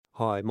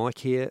Hi, Mike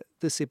here.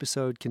 This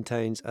episode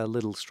contains a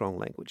little strong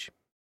language.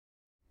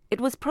 It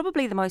was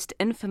probably the most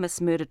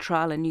infamous murder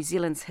trial in New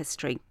Zealand's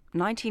history.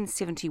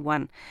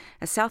 1971,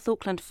 a South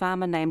Auckland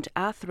farmer named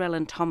Arthur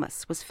Allen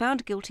Thomas was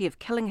found guilty of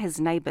killing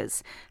his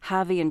neighbours,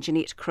 Harvey and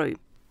Jeanette Crew.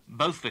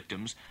 Both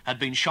victims had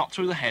been shot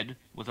through the head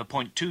with a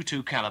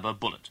 .22 calibre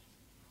bullet.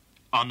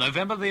 On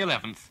November the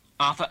 11th,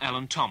 Arthur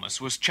Allen Thomas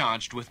was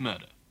charged with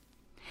murder.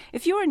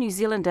 If you're a New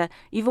Zealander,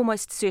 you've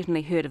almost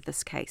certainly heard of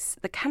this case.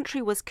 The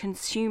country was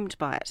consumed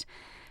by it.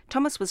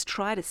 Thomas was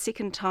tried a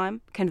second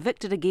time,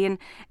 convicted again,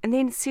 and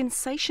then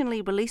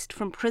sensationally released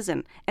from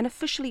prison and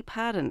officially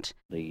pardoned.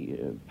 The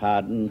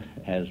pardon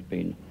has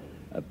been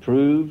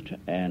approved,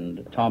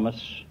 and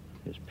Thomas,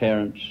 his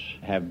parents,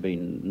 have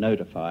been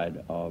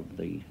notified of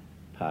the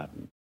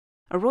pardon.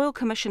 A Royal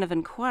Commission of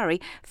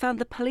Inquiry found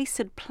the police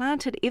had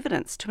planted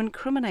evidence to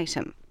incriminate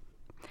him.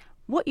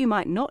 What you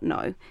might not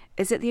know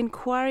is that the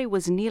inquiry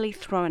was nearly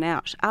thrown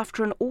out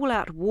after an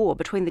all-out war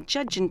between the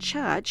judge in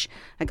charge,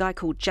 a guy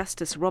called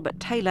Justice Robert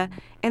Taylor,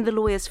 and the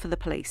lawyers for the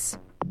police.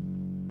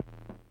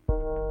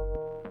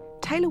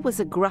 Taylor was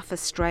a gruff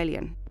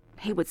Australian.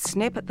 He would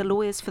snap at the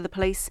lawyers for the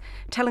police,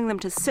 telling them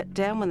to sit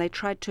down when they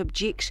tried to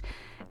object,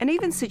 and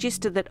even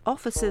suggested that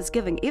officers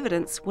giving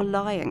evidence were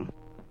lying.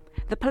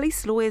 The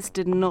police lawyers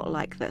did not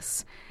like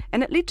this,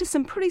 and it led to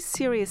some pretty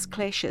serious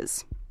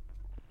clashes.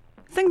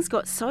 Things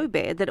got so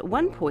bad that at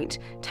one point,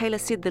 Taylor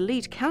said the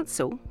lead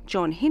counsel,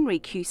 John Henry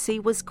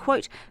QC, was,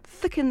 quote,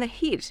 thick in the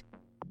head.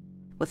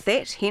 With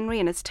that, Henry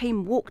and his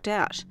team walked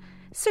out.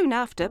 Soon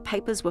after,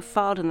 papers were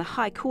filed in the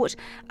High Court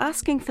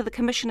asking for the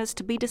commissioners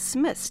to be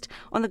dismissed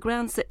on the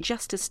grounds that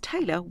Justice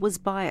Taylor was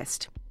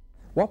biased.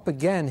 What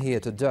began here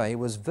today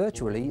was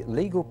virtually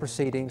legal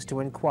proceedings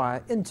to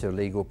inquire into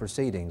legal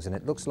proceedings, and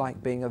it looks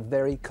like being a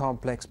very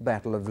complex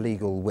battle of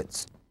legal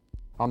wits.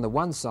 On the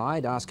one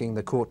side, asking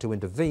the court to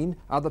intervene,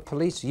 are the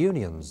police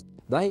unions.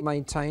 They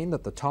maintain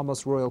that the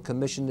Thomas Royal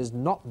Commission is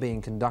not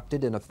being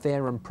conducted in a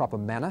fair and proper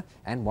manner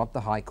and want the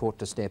High Court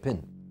to step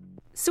in.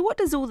 So what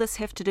does all this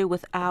have to do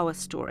with our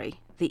story,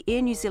 the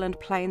Air New Zealand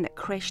plane that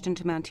crashed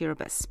into Mount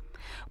Erebus?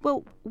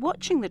 Well,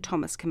 watching the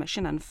Thomas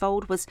Commission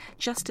unfold was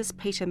Justice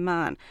Peter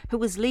Mann, who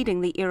was leading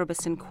the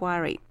Erebus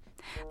inquiry.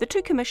 The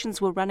two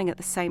commissions were running at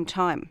the same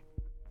time.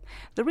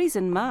 The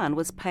reason Mann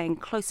was paying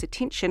close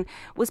attention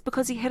was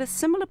because he had a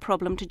similar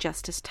problem to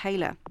Justice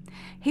Taylor.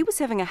 He was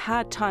having a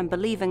hard time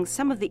believing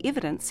some of the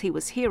evidence he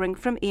was hearing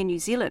from Air New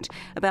Zealand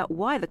about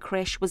why the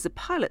crash was the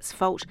pilot's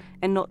fault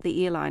and not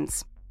the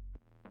airline's.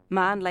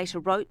 Mann later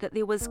wrote that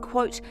there was,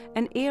 quote,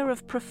 an air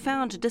of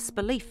profound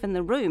disbelief in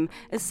the room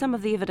as some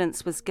of the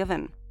evidence was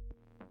given.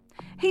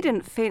 He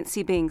didn't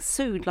fancy being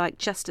sued like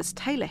Justice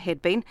Taylor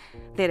had been.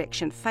 That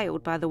action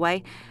failed, by the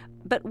way.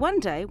 But one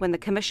day, when the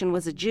commission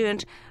was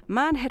adjourned,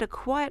 Mann had a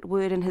quiet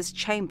word in his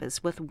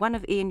chambers with one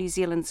of Air New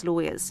Zealand's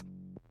lawyers.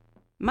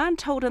 Mann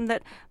told him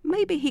that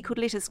maybe he could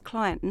let his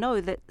client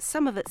know that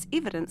some of its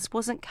evidence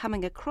wasn't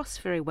coming across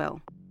very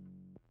well.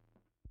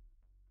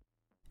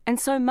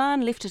 And so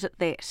Mann left it at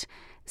that.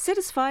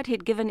 Satisfied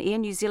he'd given Air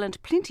New Zealand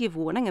plenty of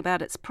warning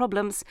about its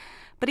problems,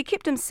 but he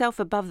kept himself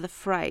above the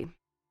fray.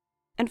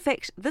 In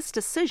fact, this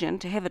decision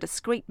to have a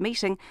discreet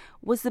meeting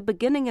was the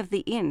beginning of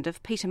the end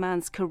of Peter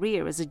Mann's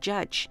career as a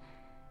judge.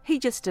 He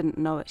just didn't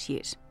know it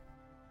yet.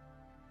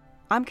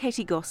 I'm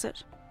Katie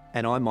Gossett.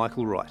 And I'm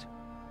Michael Wright.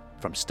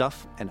 From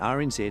Stuff and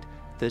RNZ,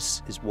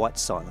 this is White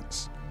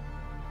Silence,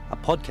 a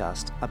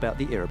podcast about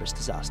the Erebus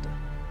disaster.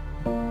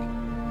 We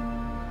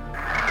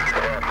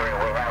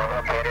have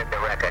located the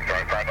wreckage.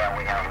 I find out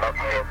we have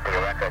located the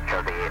wreckage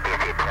of the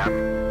ABC.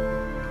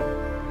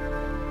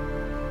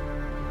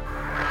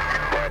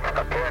 There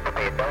appear to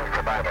be no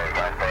survivors.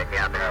 I say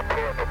again, there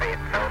appear to be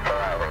no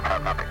survivors.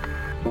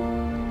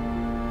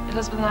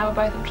 Elizabeth and I were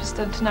both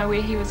interested to know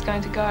where he was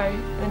going to go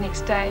the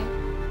next day.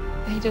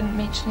 He didn't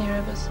mention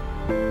Erebus.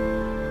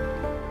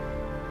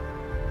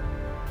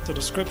 The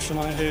description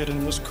I heard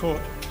in this court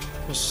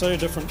was so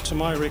different to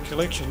my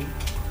recollection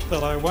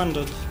that I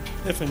wondered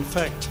if in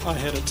fact I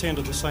had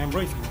attended the same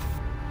briefing.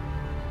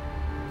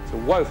 It's a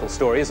woeful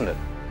story, isn't it?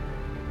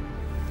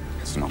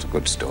 It's not a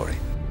good story.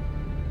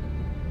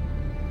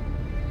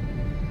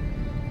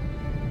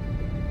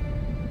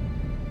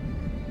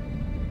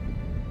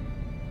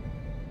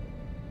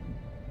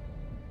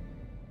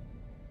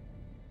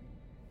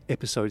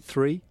 Episode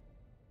 3,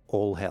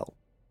 All Hell.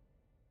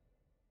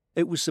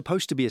 It was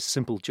supposed to be a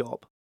simple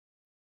job.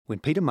 When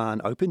Peter Mann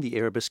opened the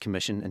Erebus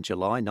Commission in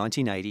July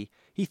 1980,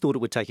 he thought it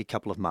would take a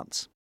couple of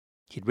months.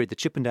 He'd read the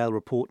Chippendale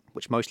report,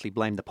 which mostly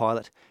blamed the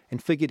pilot,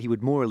 and figured he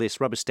would more or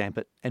less rubber stamp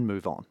it and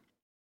move on.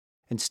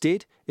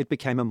 Instead, it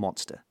became a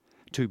monster.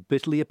 Two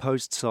bitterly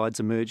opposed sides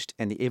emerged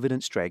and the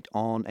evidence dragged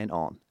on and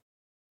on.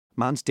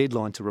 Mann's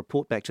deadline to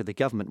report back to the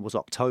government was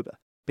October,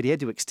 but he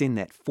had to extend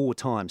that 4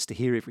 times to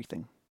hear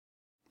everything.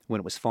 When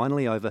it was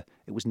finally over,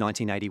 it was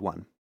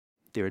 1981.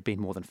 There had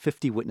been more than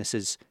 50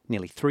 witnesses,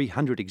 nearly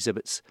 300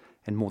 exhibits,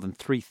 and more than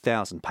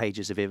 3,000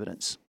 pages of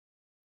evidence.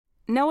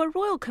 Now, a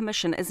royal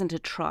commission isn't a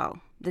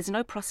trial. There's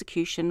no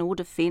prosecution or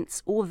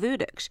defence or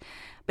verdict,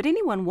 but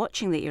anyone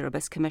watching the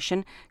Erebus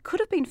Commission could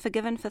have been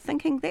forgiven for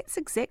thinking that's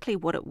exactly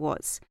what it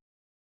was.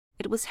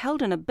 It was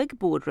held in a big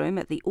boardroom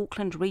at the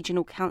Auckland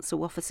Regional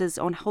Council offices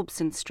on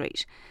Hobson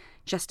Street.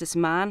 Justice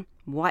Mann,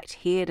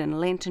 white-haired and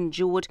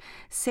lantern-jawed,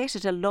 sat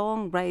at a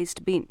long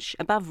raised bench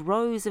above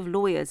rows of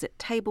lawyers at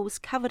tables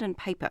covered in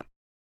paper.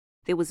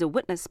 There was a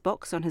witness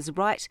box on his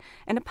right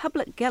and a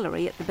public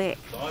gallery at the back.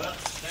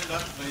 Stand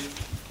up, please.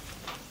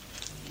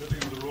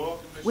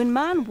 When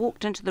Mann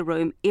walked into the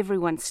room,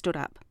 everyone stood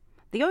up.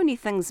 The only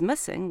things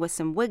missing were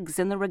some wigs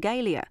and the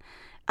regalia.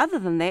 Other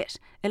than that,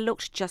 it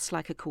looked just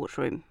like a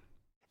courtroom.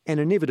 And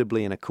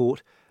inevitably in a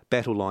court,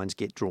 battle lines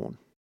get drawn.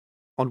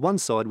 On one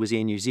side was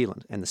Air New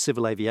Zealand and the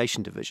Civil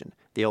Aviation Division,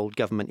 the old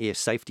government air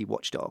safety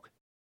watchdog.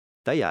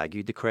 They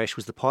argued the crash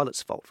was the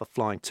pilot's fault for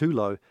flying too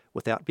low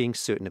without being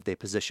certain of their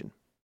position.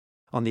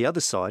 On the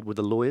other side were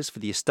the lawyers for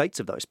the estates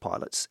of those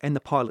pilots and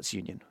the pilots'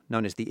 union,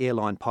 known as the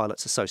Airline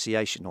Pilots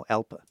Association, or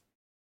ALPA.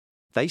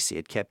 They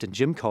said Captain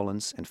Jim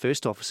Collins and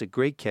First Officer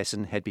Greg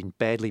Casson had been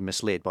badly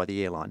misled by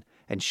the airline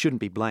and shouldn't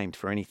be blamed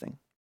for anything.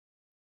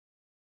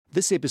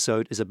 This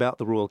episode is about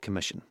the Royal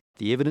Commission,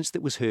 the evidence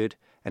that was heard,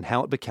 and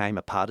how it became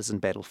a partisan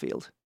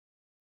battlefield.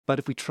 But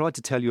if we tried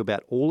to tell you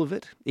about all of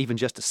it, even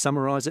just to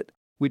summarise it,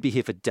 we'd be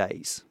here for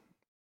days.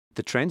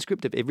 The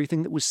transcript of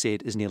everything that was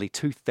said is nearly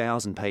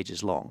 2,000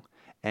 pages long,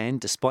 and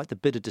despite the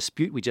bitter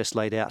dispute we just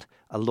laid out,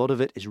 a lot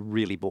of it is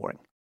really boring.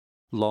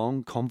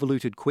 Long,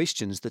 convoluted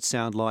questions that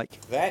sound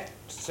like, that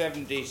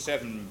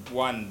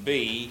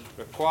 77(1)B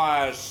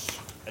requires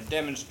a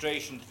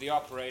demonstration to the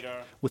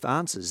operator, with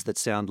answers that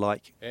sound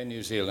like, Air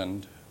New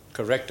Zealand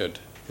corrected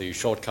the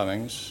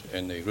shortcomings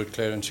in the route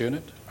clearance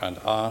unit and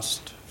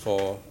asked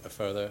for a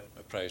further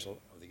appraisal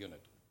of the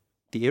unit.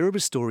 The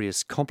Erebus story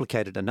is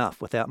complicated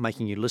enough without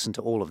making you listen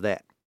to all of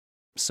that.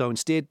 So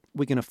instead,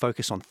 we're going to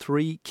focus on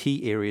 3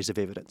 key areas of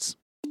evidence.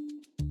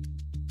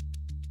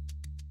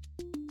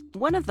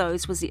 One of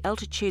those was the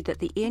altitude that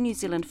the Air New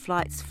Zealand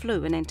flights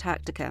flew in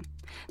Antarctica.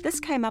 This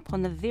came up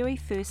on the very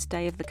first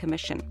day of the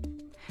commission.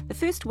 The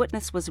first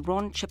witness was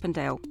Ron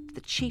Chippendale,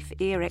 the chief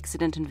air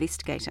accident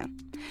investigator.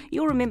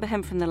 You'll remember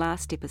him from the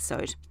last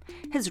episode.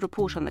 His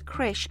report on the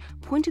crash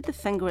pointed the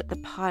finger at the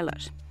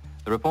pilot.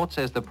 The report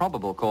says the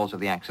probable cause of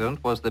the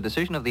accident was the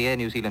decision of the Air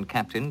New Zealand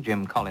captain,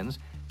 Jim Collins,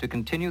 to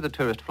continue the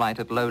tourist flight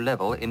at low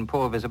level in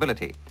poor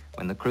visibility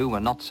when the crew were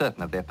not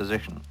certain of their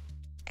position.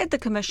 At the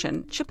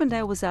commission,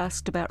 Chippendale was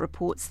asked about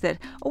reports that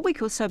a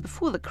week or so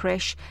before the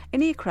crash,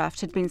 an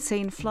aircraft had been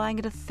seen flying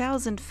at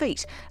 1,000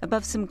 feet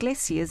above some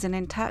glaciers in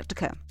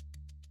Antarctica.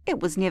 It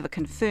was never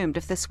confirmed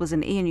if this was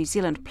an Air New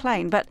Zealand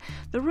plane, but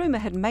the rumour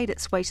had made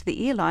its way to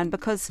the airline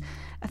because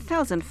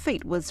 1,000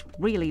 feet was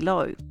really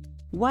low,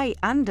 way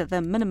under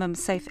the minimum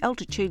safe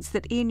altitudes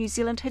that Air New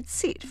Zealand had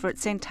set for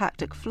its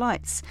Antarctic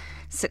flights,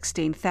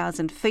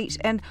 16,000 feet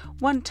and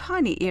one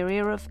tiny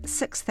area of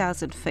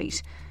 6,000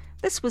 feet.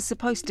 This was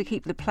supposed to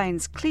keep the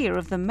planes clear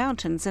of the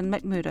mountains in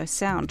McMurdo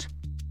Sound.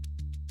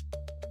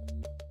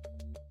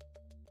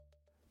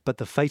 But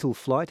the fatal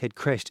flight had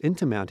crashed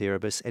into Mount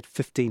Erebus at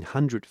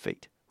 1,500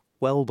 feet,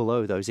 well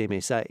below those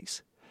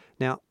MSAs.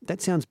 Now,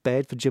 that sounds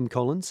bad for Jim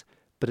Collins,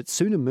 but it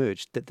soon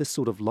emerged that this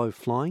sort of low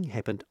flying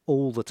happened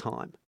all the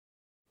time.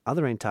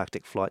 Other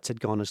Antarctic flights had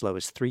gone as low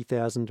as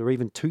 3,000 or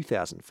even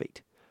 2,000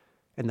 feet.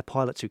 And the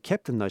pilots who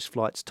captained those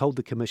flights told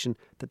the Commission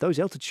that those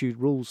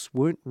altitude rules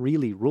weren't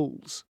really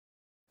rules.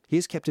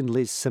 Here's Captain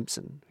Les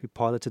Simpson, who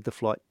piloted the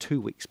flight 2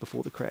 weeks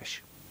before the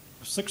crash.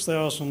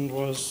 6,000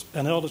 was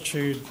an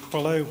altitude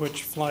below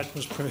which flight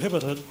was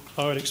prohibited.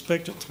 I would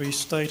expect it to be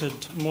stated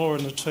more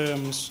in the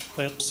terms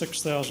that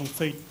 6,000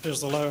 feet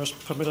is the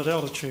lowest permitted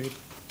altitude.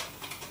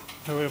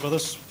 However,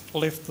 this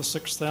left the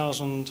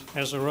 6,000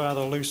 as a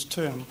rather loose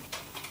term.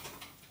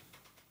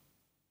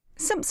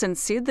 Simpson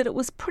said that it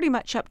was pretty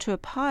much up to a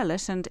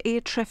pilot and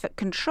air traffic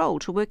control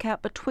to work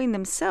out between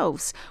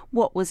themselves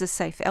what was a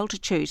safe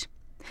altitude.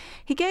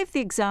 He gave the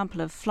example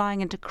of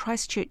flying into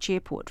Christchurch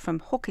Airport from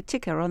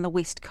Hokitika on the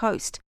west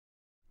coast.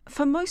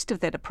 For most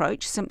of that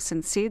approach,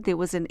 Simpson said there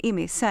was an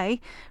MSA,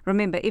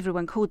 remember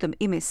everyone called them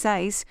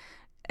MSAs,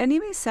 an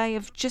MSA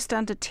of just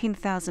under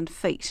 10,000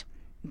 feet.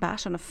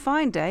 But on a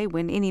fine day,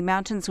 when any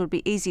mountains would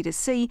be easy to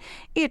see,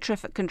 air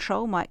traffic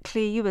control might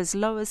clear you as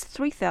low as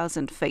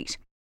 3,000 feet.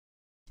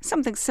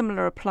 Something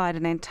similar applied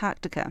in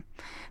Antarctica.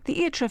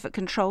 The air traffic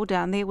control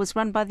down there was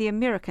run by the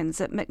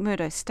Americans at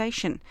McMurdo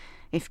Station.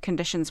 If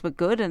conditions were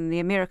good and the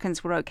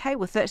Americans were okay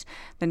with it,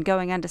 then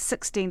going under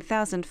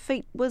 16,000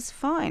 feet was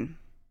fine.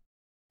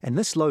 And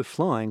this low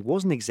flying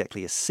wasn't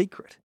exactly a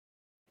secret.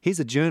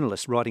 Here's a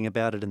journalist writing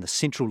about it in the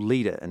Central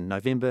Leader in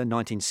November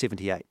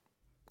 1978.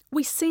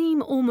 We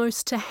seem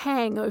almost to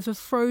hang over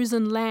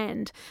frozen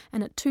land,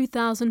 and at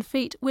 2,000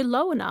 feet we're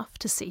low enough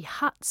to see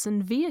huts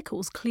and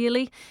vehicles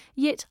clearly,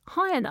 yet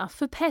high enough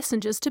for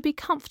passengers to be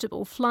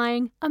comfortable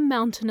flying a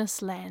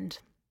mountainous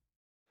land.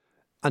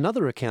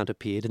 Another account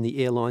appeared in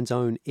the airline's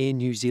own Air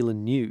New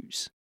Zealand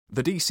News.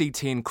 The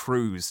DC-10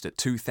 cruised at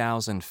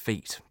 2,000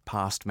 feet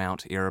past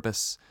Mount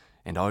Erebus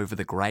and over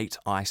the Great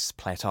Ice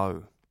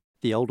Plateau.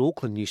 The old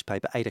Auckland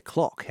newspaper 8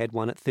 O'Clock had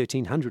one at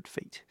 1,300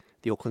 feet.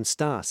 The Auckland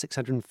Star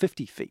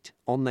 650 feet.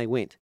 On they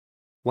went.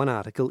 One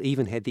article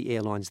even had the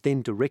airline's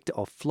then director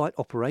of flight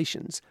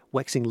operations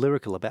waxing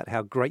lyrical about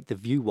how great the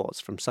view was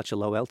from such a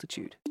low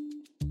altitude.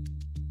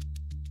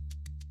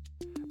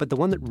 But the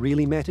one that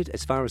really mattered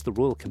as far as the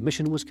Royal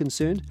Commission was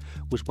concerned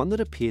was one that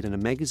appeared in a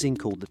magazine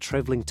called The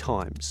Travelling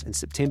Times in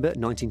September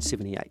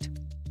 1978.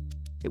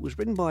 It was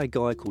written by a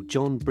guy called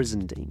John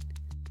Brizendine.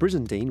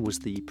 Brizendine was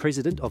the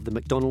president of the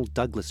McDonnell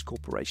Douglas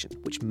Corporation,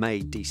 which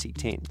made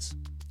DC-10s.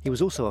 He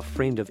was also a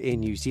friend of Air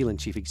New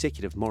Zealand Chief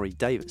Executive Maury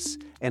Davis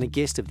and a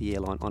guest of the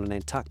airline on an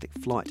Antarctic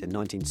flight in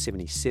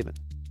 1977.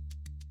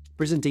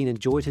 Brizendine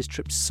enjoyed his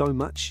trip so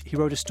much he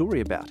wrote a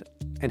story about it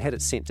and had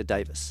it sent to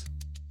Davis.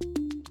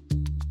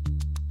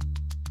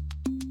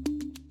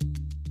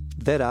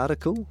 That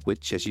article,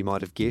 which as you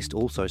might have guessed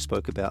also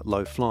spoke about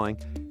low flying,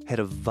 had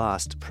a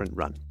vast print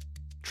run.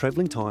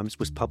 Travelling Times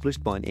was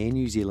published by an Air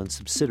New Zealand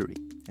subsidiary,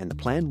 and the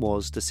plan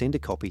was to send a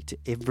copy to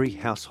every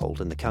household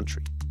in the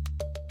country.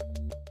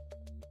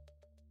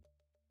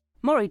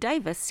 Maury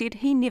Davis said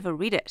he never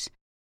read it.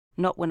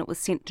 Not when it was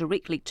sent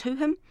directly to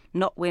him,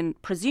 not when,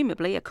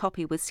 presumably, a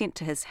copy was sent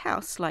to his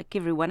house like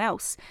everyone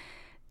else.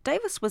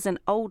 Davis was an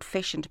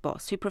old-fashioned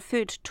boss who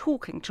preferred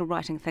talking to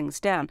writing things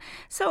down,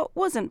 so it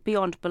wasn't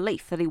beyond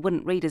belief that he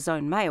wouldn't read his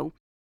own mail.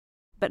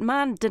 But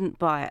Mann didn't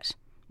buy it.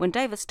 When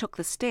Davis took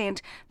the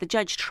stand, the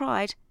judge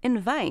tried, in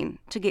vain,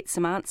 to get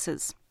some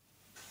answers.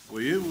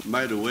 Were you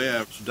made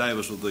aware, Mr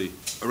Davis, of the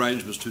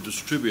arrangements to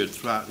distribute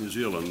throughout New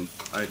Zealand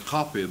a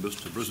copy of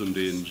Mr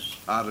Brisendine's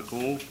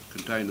article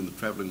contained in the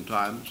Travelling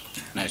Times?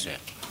 No, sir.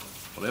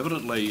 Well,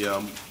 evidently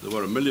there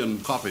were 1 million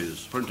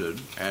copies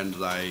printed, and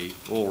they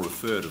all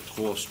referred, of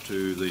course,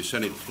 to the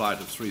scenic flight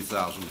of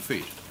 3,000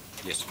 feet.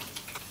 Yes.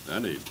 The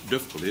only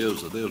difficulty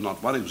is that there's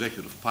not one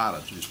executive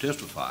pilot who's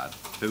testified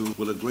who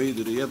will agree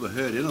that he ever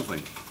heard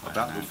anything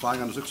about them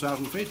flying under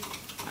 6,000 feet.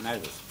 I know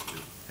this.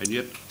 And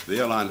yet the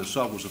airline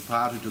itself was a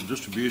party to the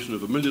distribution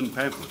of 1 million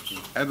pamphlets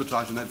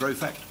advertising that very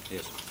fact.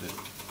 Yes.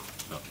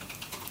 No.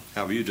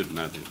 However, you didn't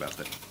know anything about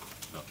that.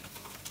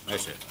 No,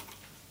 sir.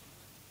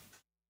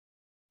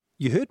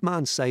 You heard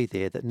Mann say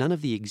there that none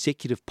of the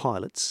executive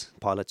pilots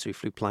who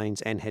flew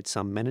planes and had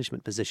some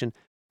management position,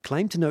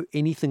 claimed to know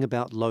anything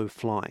about low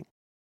flying.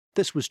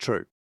 This was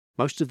true.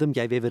 Most of them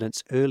gave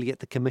evidence early at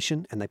the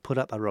Commission, and they put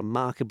up a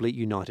remarkably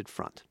united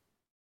front.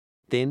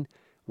 Then,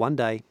 one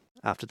day,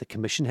 after the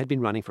Commission had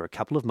been running for a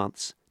couple of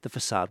months, the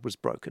facade was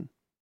broken.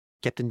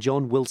 Captain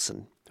John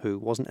Wilson, who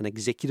wasn't an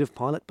executive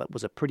pilot but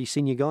was a pretty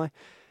senior guy,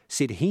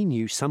 said he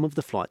knew some of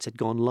the flights had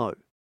gone low,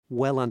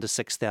 well under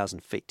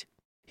 6,000 feet.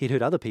 He'd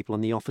heard other people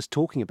in the office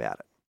talking about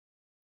it.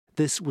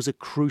 This was a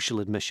crucial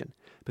admission,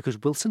 because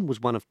Wilson was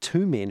one of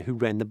 2 men who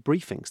ran the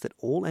briefings that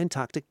all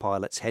Antarctic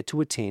pilots had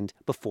to attend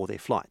before their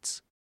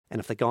flights.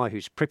 And if the guy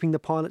who's prepping the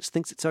pilots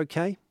thinks it's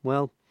okay,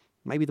 well,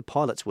 maybe the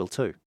pilots will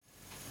too.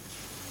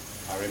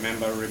 I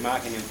remember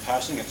remarking in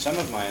passing at some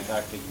of my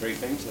Antarctic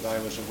briefings that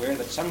I was aware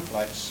that some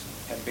flights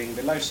had been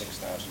below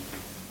 6,000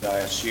 feet. I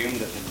assumed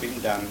it had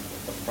been done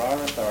with the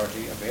prior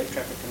authority of Air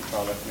Traffic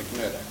Controller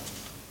McMurdo.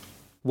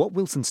 What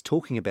Wilson's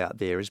talking about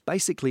there is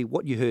basically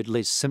what you heard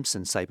Les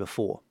Simpson say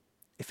before.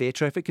 If air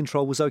traffic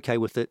control was okay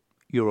with it,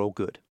 you're all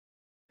good.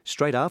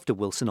 Straight after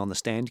Wilson on the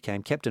stand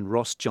came Captain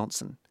Ross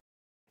Johnson.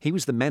 He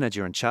was the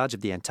manager in charge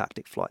of the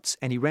Antarctic flights,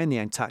 and he ran the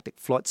Antarctic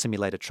flight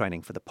simulator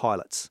training for the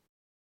pilots.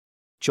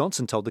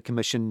 Johnson told the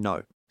Commission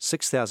no,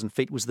 6,000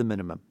 feet was the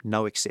minimum,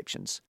 no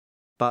exceptions.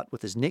 But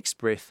with his next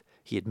breath,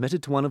 he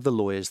admitted to one of the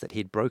lawyers that he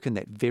had broken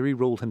that very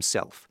rule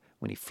himself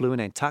when he flew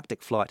an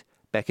Antarctic flight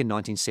back in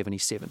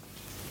 1977.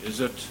 Is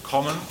it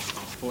common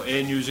for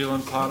Air New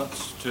Zealand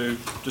pilots to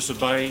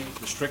disobey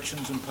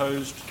restrictions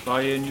imposed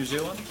by Air New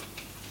Zealand?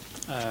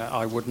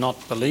 I would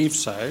not believe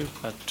so,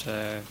 but...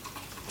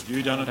 Have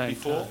you done it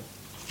before?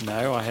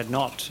 No, I had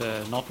not,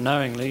 not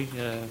knowingly.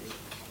 Well,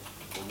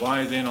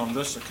 why then on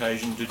this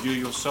occasion did you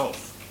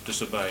yourself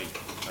disobey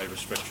a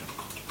restriction?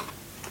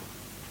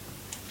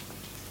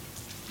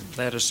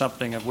 That is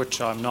something of which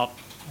I'm not,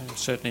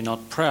 certainly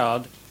not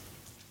proud.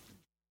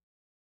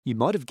 You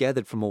might have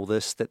gathered from all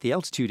this that the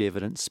altitude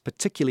evidence,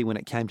 particularly when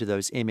it came to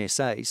those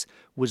MSAs,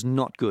 was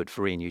not good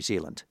for Air New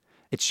Zealand.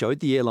 It showed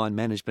the airline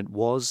management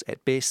was,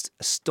 at best,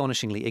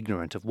 astonishingly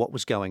ignorant of what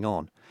was going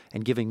on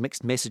and giving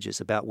mixed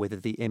messages about whether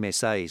the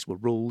MSAs were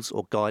rules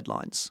or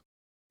guidelines.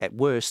 At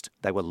worst,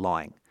 they were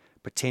lying,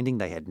 pretending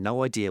they had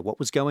no idea what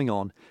was going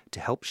on to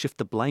help shift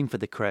the blame for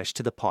the crash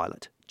to the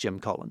pilot,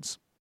 Jim Collins.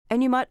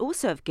 And you might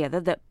also have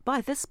gathered that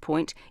by this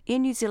point, Air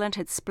New Zealand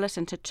had split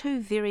into 2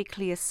 very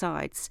clear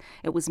sides.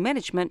 It was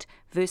management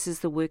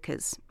versus the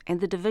workers, and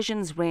the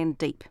divisions ran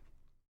deep.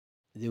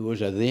 There was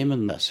a them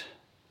in this.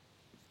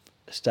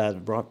 It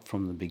started right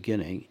from the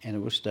beginning, and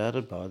it was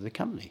started by the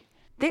company.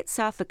 That's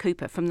Arthur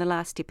Cooper from the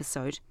last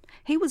episode.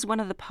 He was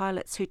one of the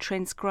pilots who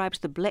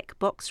transcribed the black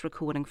box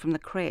recording from the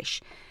crash.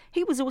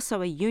 He was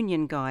also a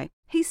union guy.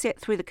 He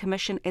sat through the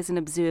commission as an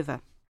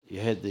observer. You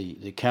had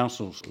the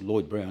councils,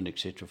 Lloyd Brown,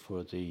 etc.,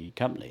 for the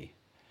company,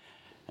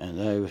 And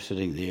they were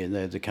sitting there and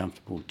they had the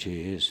comfortable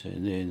chairs,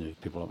 and then the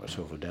people like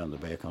myself were down the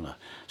back on a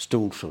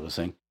stool sort of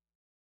thing.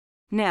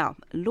 Now,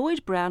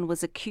 Lloyd Brown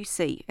was a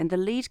QC and the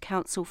lead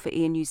counsel for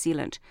Air New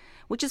Zealand,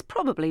 which is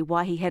probably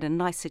why he had a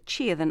nicer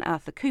chair than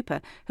Arthur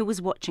Cooper, who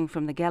was watching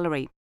from the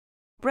gallery.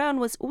 Brown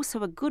was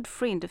also a good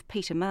friend of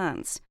Peter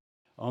Mahn's.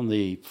 On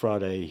the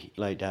Friday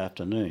late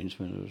afternoons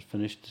when it was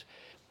finished,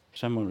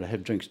 someone would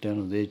have drinks down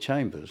in their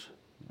chambers,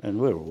 and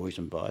we're always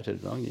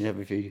invited along. You have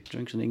a few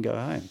drinks and then go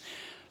home.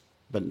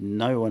 But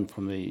no one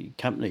from the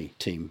company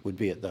team would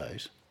be at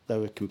those. They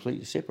were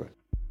completely separate.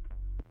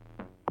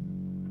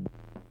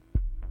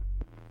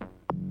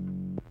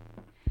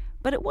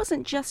 But it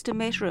wasn't just a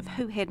matter of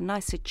who had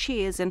nicer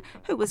chairs and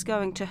who was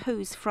going to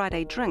whose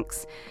Friday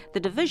drinks. The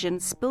division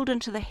spilled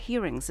into the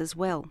hearings as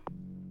well.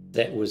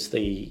 That was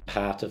the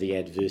part of the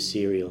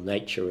adversarial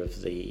nature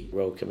of the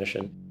Royal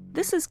Commission.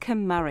 This is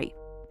Kim Murray.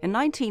 In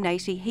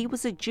 1980, he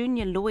was a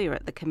junior lawyer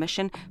at the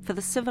Commission for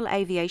the Civil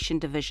Aviation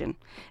Division,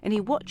 and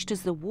he watched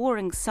as the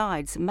warring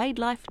sides made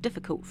life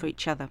difficult for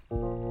each other.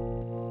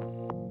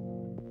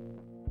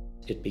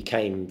 It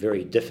became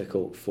very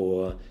difficult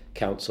for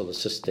counsel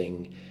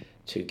assisting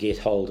to get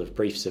hold of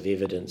briefs of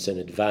evidence in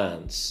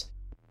advance.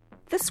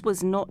 This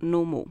was not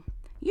normal.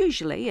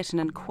 Usually, at an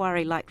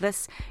inquiry like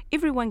this,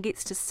 everyone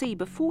gets to see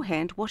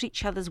beforehand what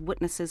each other's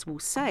witnesses will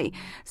say,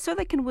 so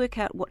they can work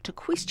out what to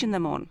question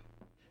them on.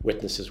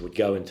 Witnesses would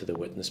go into the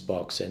witness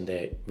box and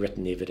their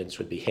written evidence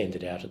would be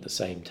handed out at the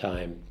same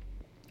time.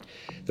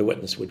 The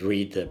witness would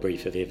read the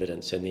brief of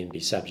evidence and then be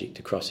subject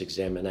to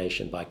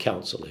cross-examination by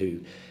counsel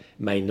who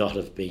may not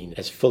have been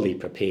as fully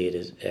prepared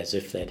as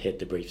if they'd had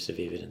the briefs of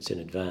evidence in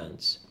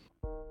advance.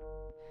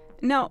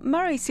 Now,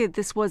 Murray said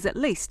this was at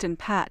least in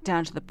part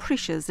down to the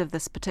pressures of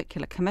this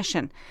particular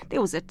commission. There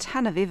was a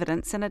ton of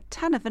evidence and a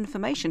ton of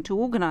information to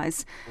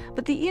organise,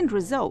 but the end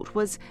result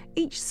was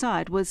each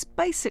side was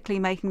basically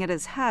making it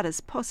as hard as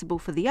possible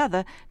for the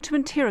other to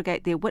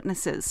interrogate their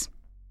witnesses.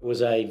 It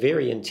was a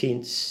very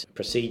intense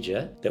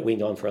procedure that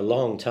went on for a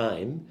long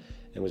time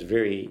and was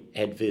very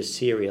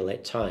adversarial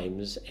at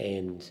times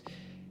and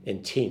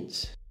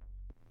intense.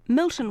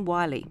 Milton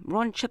Wiley,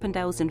 Ron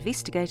Chippendale's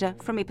investigator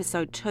from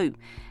episode 2.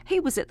 He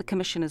was at the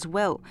commission as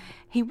well.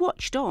 He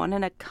watched on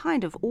in a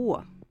kind of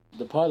awe.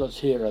 The pilots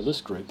here are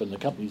this group and the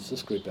company's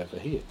this group over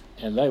here.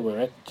 And they were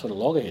at sort of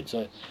loggerheads.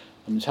 So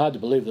it's hard to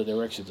believe that they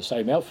were actually the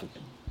same outfit.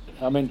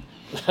 I mean,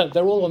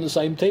 they're all on the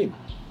same team.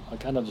 I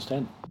can't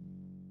understand.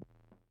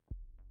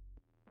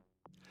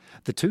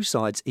 The two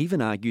sides even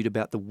argued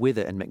about the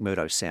weather in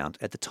McMurdo Sound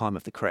at the time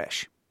of the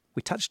crash.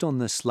 We touched on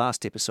this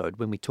last episode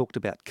when we talked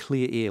about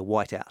clear air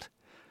whiteout.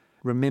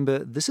 Remember,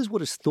 this is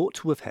what is thought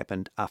to have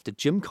happened after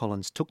Jim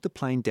Collins took the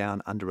plane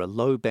down under a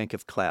low bank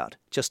of cloud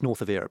just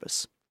north of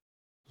Erebus.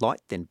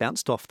 Light then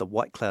bounced off the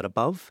white cloud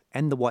above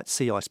and the white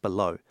sea ice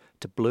below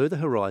to blur the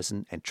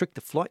horizon and trick the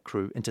flight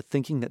crew into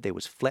thinking that there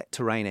was flat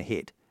terrain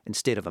ahead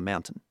instead of a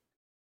mountain.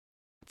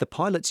 The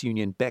pilots'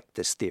 union backed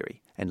this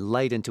theory and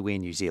laid into Air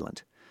New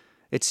Zealand.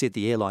 It said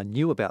the airline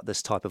knew about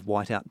this type of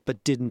whiteout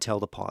but didn't tell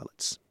the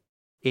pilots.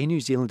 Air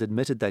New Zealand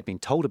admitted they'd been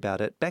told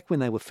about it back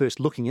when they were first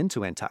looking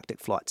into Antarctic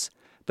flights,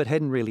 but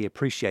hadn't really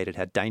appreciated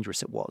how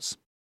dangerous it was.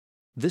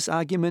 This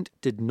argument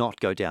did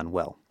not go down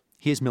well.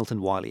 Here's Milton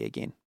Wiley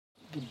again.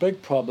 The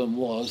big problem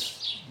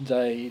was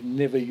they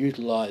never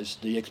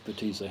utilised the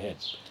expertise they had.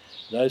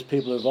 Those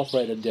people who've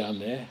operated down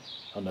there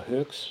on the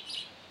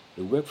Hercs,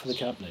 who worked for the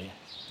company,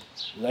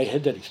 they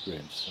had that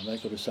experience, and they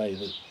could say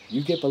that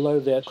you get below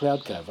that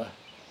cloud cover,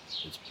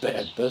 it's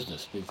bad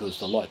business because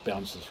the light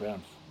bounces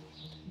around.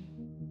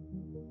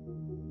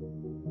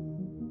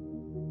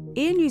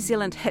 Air New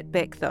Zealand hit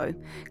back though,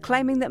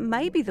 claiming that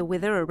maybe the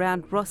weather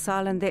around Ross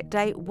Island that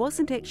day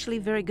wasn't actually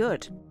very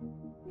good.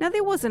 Now,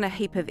 there wasn't a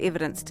heap of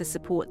evidence to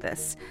support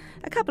this.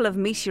 A couple of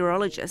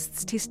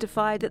meteorologists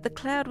testified that the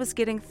cloud was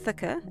getting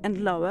thicker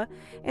and lower,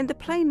 and the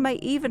plane may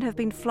even have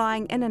been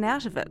flying in and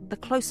out of it the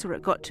closer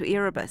it got to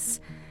Erebus.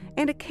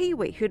 And a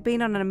Kiwi who'd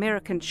been on an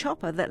American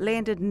chopper that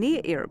landed near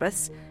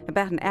Erebus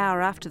about an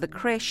hour after the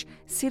crash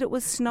said it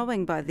was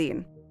snowing by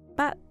then.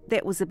 But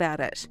that was about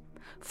it.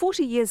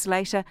 40 years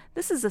later,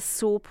 this is a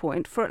sore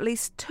point for at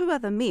least two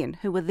other men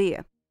who were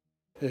there.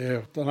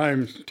 Yeah, the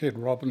name's Ted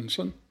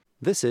Robinson.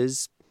 This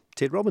is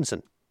Ted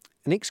Robinson,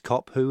 an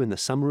ex-cop who in the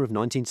summer of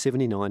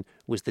 1979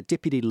 was the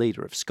deputy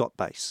leader of Scott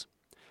Base.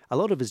 A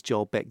lot of his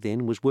job back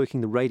then was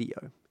working the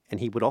radio, and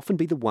he would often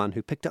be the one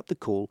who picked up the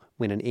call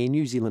when an Air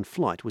New Zealand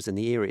flight was in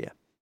the area.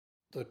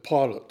 The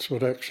pilots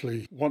would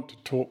actually want to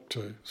talk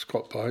to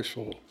Scott Base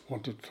or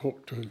want to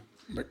talk to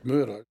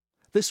McMurdo.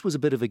 This was a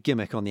bit of a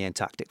gimmick on the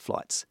Antarctic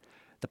flights.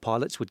 The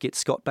pilots would get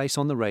Scott Base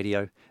on the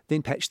radio,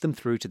 then patch them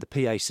through to the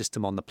PA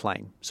system on the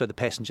plane so the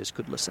passengers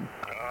could listen.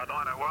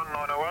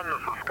 901, this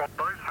is Scott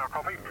Base, how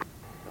copy?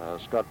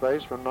 Scott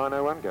Base from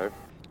 901, go.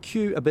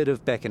 Cue a bit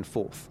of back and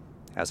forth.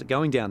 How's it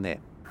going down there?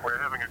 We're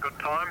having a good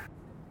time.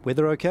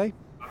 Weather okay?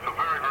 It's a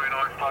very, very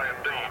nice day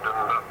indeed, and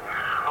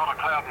not a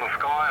cloud in the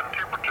sky, and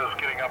temperatures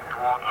getting up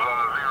towards 0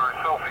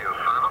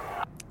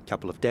 Celsius.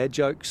 Couple of dad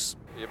jokes.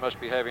 You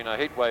must be having a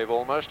heat wave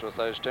almost with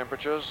those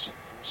temperatures.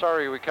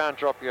 Sorry, we can't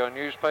drop you a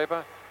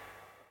newspaper.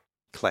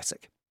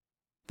 Classic.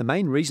 The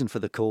main reason for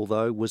the call,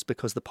 though, was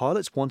because the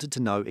pilots wanted to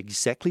know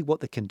exactly what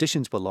the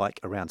conditions were like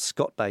around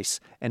Scott Base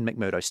and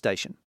McMurdo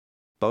Station.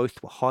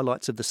 Both were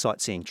highlights of the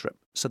sightseeing trip,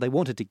 so they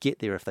wanted to get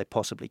there if they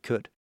possibly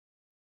could.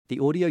 The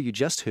audio you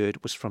just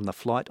heard was from the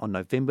flight on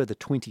November the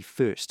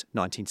 21st,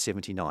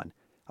 1979,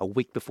 a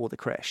week before the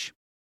crash.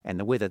 And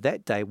the weather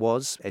that day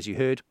was, as you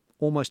heard,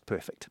 almost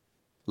perfect.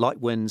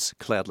 Light winds,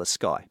 cloudless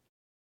sky.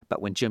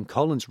 But when Jim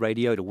Collins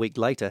radioed a week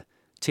later,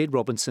 Ted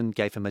Robinson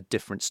gave him a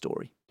different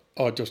story.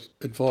 I just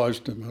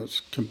advised him it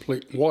was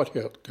complete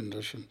whiteout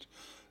conditions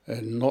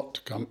and not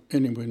to come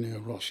anywhere near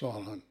Ross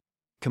Island.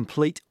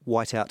 Complete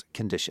whiteout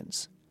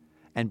conditions.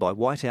 And by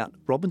whiteout,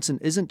 Robinson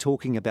isn't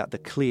talking about the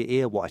clear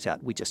air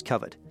whiteout we just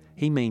covered.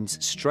 He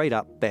means straight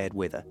up bad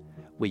weather,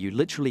 where you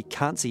literally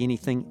can't see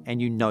anything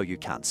and you know you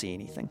can't see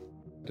anything.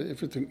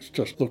 Everything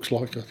just looks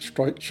like a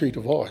straight sheet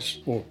of ice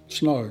or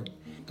snow.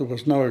 There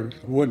was no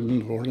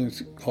wind or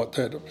anything like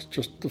that. It was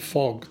just the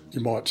fog, you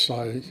might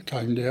say,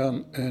 came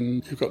down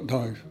and you've got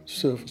no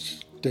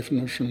surface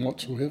definition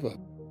whatsoever.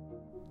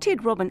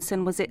 Ted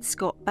Robinson was at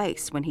Scott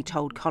Base when he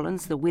told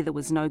Collins the weather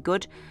was no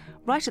good,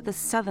 right at the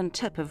southern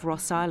tip of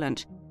Ross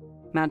Island.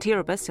 Mount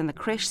Erebus and the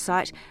crash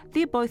site,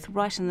 they're both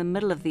right in the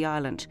middle of the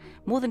island,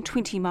 more than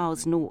 20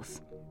 miles north.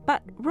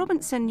 But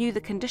Robinson knew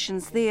the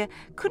conditions there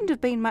couldn't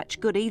have been much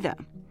good either.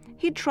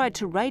 He'd tried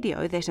to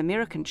radio that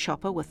American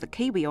chopper with the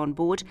Kiwi on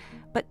board,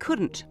 but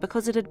couldn't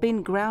because it had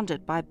been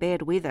grounded by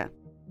bad weather.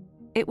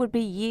 It would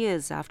be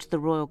years after the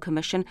Royal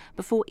Commission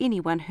before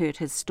anyone heard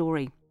his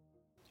story.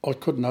 I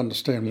couldn't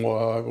understand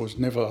why I was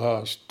never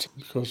asked,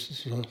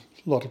 because there's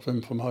a lot of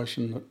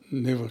information that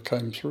never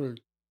came through.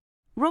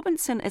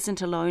 Robinson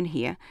isn't alone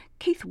here.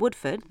 Keith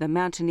Woodford, the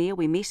mountaineer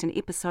we met in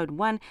episode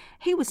 1,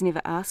 he was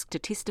never asked to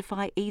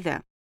testify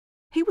either.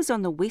 He was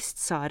on the west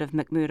side of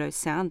McMurdo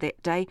Sound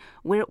that day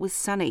where it was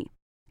sunny,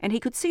 and he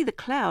could see the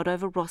cloud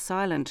over Ross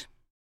Island.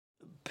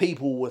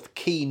 People with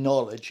key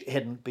knowledge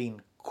hadn't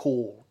been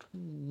called.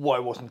 Why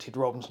wasn't Ted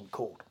Robinson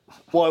called?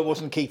 Why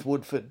wasn't Keith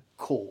Woodford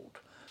called?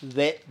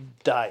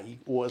 That day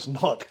was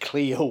not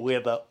clear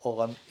weather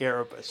on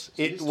Erebus.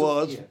 It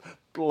was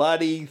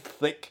bloody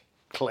thick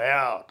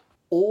cloud.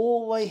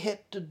 All they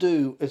had to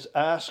do is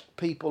ask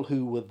people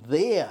who were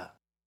there.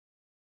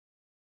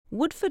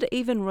 Woodford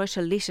even wrote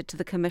a letter to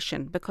the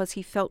Commission because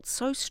he felt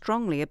so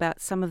strongly about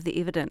some of the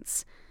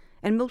evidence.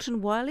 And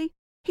Milton Wiley,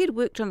 he had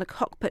worked on the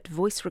cockpit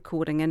voice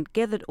recording and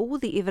gathered all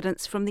the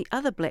evidence from the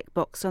other black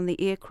box on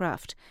the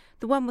aircraft,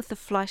 the one with the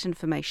flight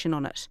information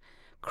on it.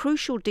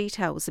 Crucial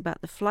details about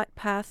the flight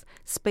path,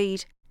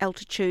 speed,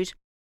 altitude.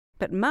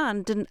 But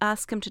Mann didn't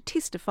ask him to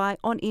testify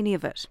on any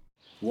of it.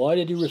 Why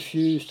did he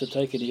refuse to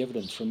take any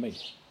evidence from me?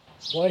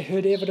 Well, I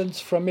heard evidence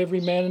from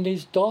every man and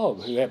his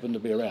dog who happened to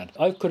be around.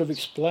 I could have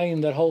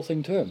explained that whole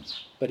thing to him,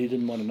 but he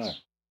didn't want to know.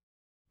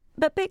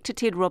 But back to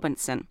Ted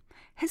Robinson.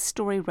 His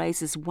story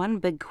raises one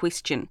big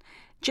question.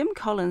 Jim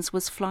Collins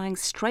was flying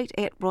straight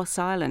at Ross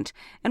Island,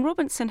 and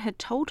Robinson had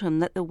told him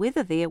that the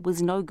weather there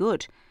was no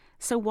good.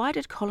 So why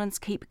did Collins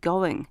keep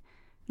going?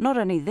 Not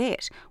only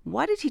that,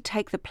 why did he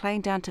take the plane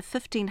down to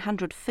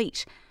 1,500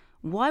 feet?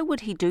 Why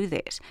would he do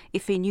that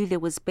if he knew there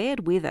was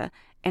bad weather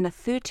and a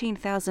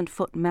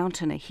 13,000-foot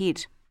mountain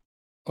ahead?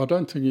 I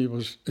don't think he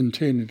was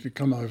intending to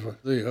come over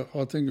there.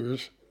 I think he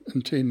was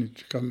intending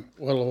to come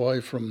well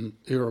away from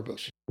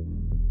Erebus.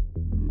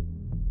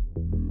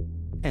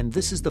 And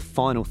this is the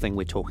final thing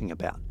we're talking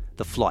about,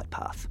 the flight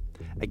path.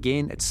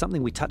 Again, it's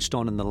something we touched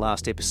on in the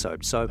last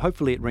episode, so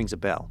hopefully it rings a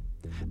bell.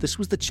 This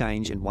was the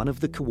change in one of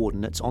the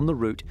coordinates on the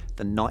route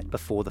the night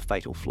before the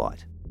fatal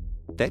flight.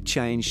 That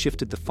change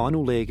shifted the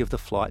final leg of the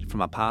flight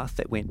from a path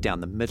that went down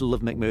the middle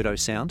of McMurdo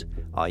Sound,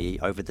 i.e.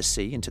 over the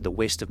sea into the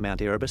west of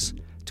Mount Erebus,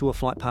 to a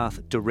flight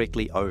path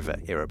directly over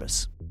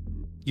Erebus.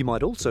 You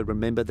might also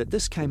remember that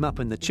this came up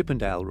in the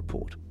Chippendale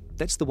report.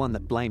 That's the one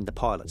that blamed the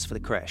pilots for the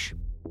crash.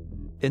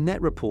 In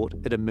that report,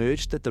 it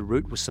emerged that the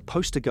route was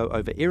supposed to go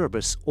over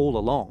Erebus all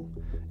along.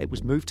 It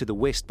was moved to the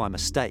west by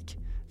mistake,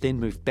 then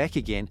moved back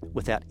again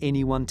without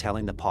anyone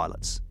telling the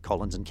pilots,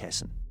 Collins and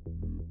Casson.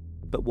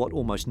 But what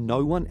almost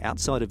no one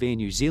outside of Air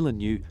New Zealand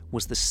knew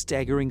was the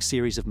staggering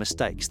series of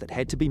mistakes that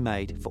had to be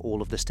made for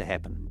all of this to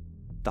happen.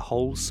 The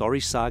whole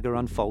sorry saga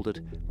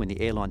unfolded when the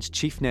airline's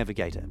chief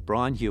navigator,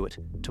 Brian Hewitt,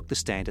 took the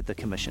stand at the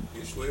Commission.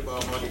 You swear by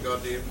Almighty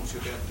God the evidence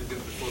you're about to give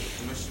before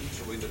the Commission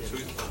shall be the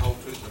truth, the whole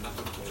truth, and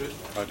nothing but the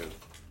truth? I do.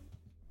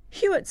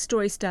 Hewitt's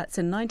story starts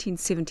in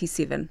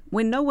 1977,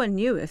 when no one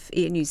knew if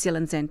Air New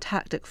Zealand's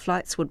Antarctic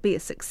flights would be a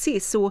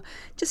success or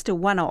just a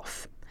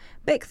one-off.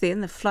 Back then,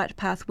 the flight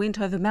path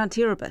went over Mount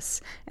Erebus,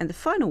 and the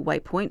final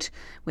waypoint,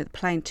 where the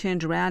plane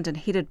turned around and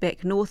headed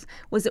back north,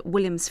 was at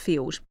Williams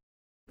Field.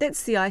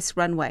 That's the ice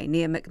runway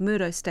near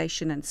McMurdo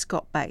Station and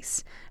Scott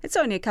Base. It's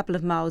only a couple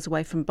of miles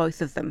away from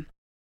both of them.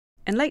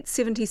 In late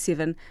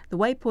 77, the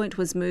waypoint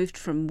was moved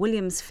from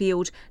Williams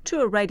Field to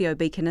a radio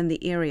beacon in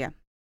the area.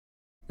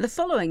 The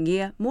following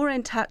year, more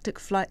Antarctic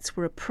flights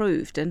were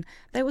approved, and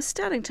they were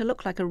starting to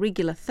look like a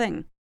regular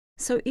thing.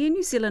 So Air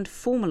New Zealand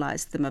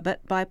formalised them a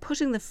bit by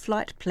putting the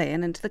flight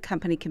plan into the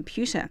company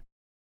computer.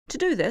 To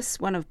do this,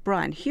 one of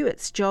Brian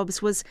Hewitt's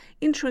jobs was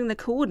entering the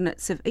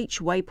coordinates of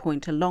each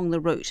waypoint along the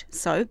route,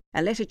 so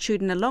a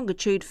latitude and a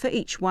longitude for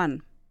each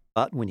one.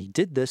 But when he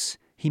did this,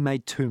 he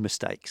made two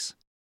mistakes.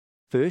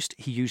 First,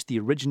 he used the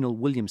original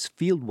Williams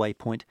Field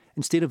waypoint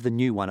instead of the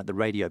new one at the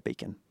radio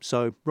beacon,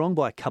 so wrong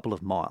by a couple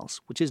of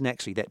miles, which isn't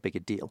actually that big a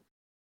deal.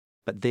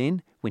 But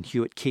then, when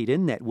Hewitt keyed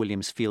in that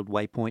Williams Field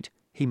waypoint,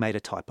 he made a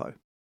typo.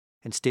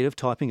 Instead of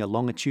typing a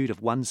longitude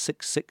of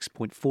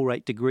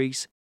 166.48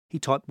 degrees, he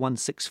typed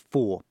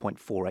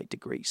 164.48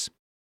 degrees.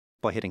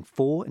 By hitting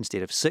 4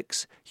 instead of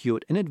 6,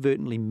 Hewitt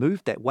inadvertently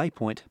moved that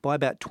waypoint by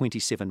about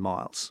 27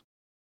 miles.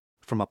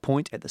 From a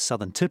point at the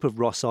southern tip of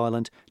Ross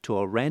Island to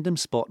a random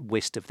spot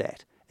west of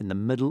that, in the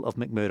middle of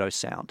McMurdo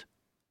Sound.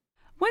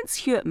 Once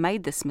Hewitt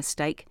made this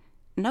mistake,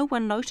 no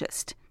one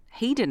noticed.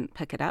 He didn't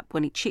pick it up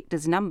when he checked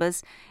his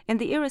numbers, and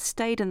the error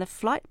stayed in the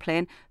flight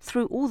plan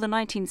through all the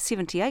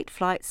 1978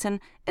 flights and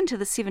into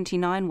the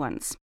 79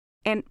 ones.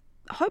 And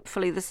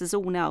hopefully this is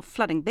all now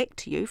flooding back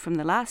to you from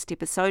the last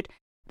episode.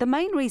 The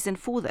main reason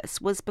for this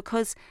was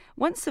because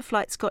once the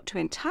flights got to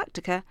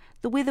Antarctica,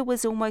 the weather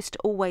was almost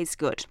always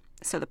good,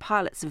 so the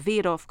pilots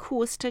veered off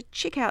course to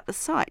check out the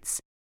sights.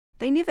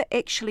 They never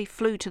actually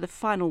flew to the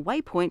final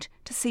waypoint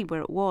to see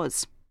where it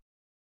was.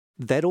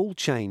 That all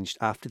changed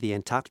after the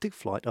Antarctic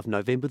flight of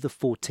November the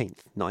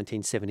 14th,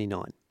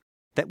 1979.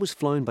 That was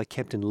flown by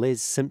Captain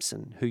Les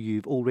Simpson, who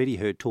you've already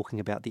heard talking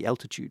about the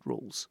altitude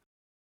rules.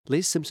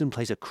 Les Simpson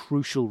plays a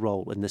crucial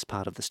role in this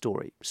part of the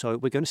story, so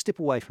we're going to step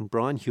away from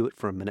Brian Hewitt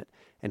for a minute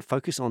and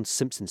focus on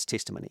Simpson's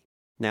testimony.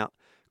 Now,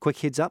 quick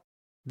heads up,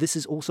 this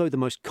is also the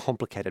most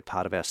complicated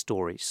part of our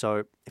story,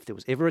 so if there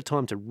was ever a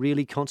time to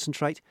really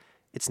concentrate,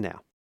 it's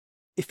now.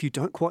 If you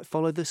don't quite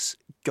follow this,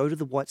 go to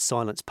the White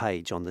Silence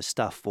page on the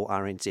Stuff or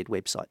RNZ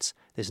websites.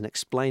 There's an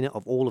explainer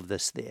of all of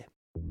this there.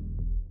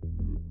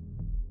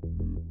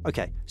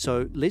 Okay,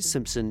 so Les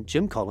Simpson,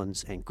 Jim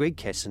Collins and Greg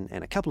Casson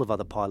and a couple of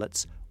other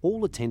pilots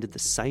all attended the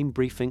same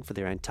briefing for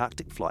their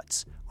Antarctic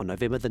flights on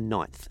November the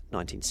 9th,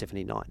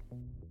 1979.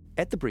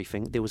 At the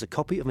briefing, there was a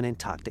copy of an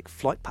Antarctic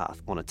flight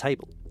path on a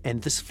table,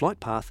 and this flight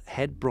path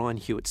had Brian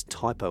Hewitt's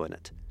typo in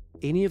it.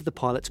 Any of the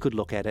pilots could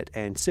look at it,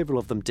 and several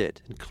of them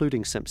did,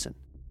 including Simpson.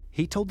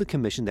 He told the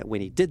Commission that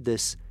when he did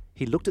this,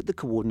 he looked at the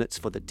coordinates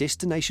for the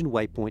destination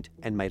waypoint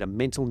and made a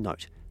mental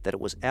note that it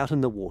was out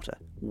in the water,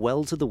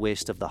 well to the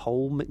west of the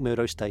whole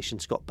McMurdo Station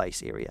Scott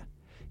Base area.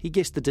 He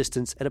guessed the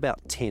distance at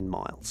about 10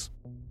 miles.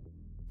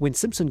 When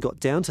Simpson got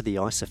down to the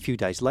ice a few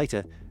days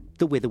later,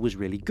 the weather was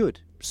really good,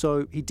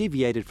 so he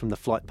deviated from the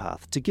flight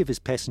path to give his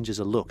passengers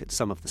a look at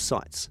some of the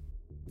sights.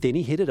 Then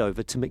he headed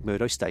over to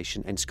McMurdo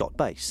Station and Scott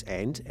Base,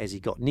 and as he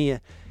got near,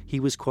 he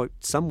was, quote,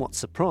 somewhat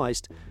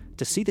surprised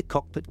to see the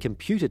cockpit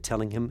computer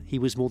telling him he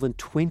was more than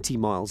 20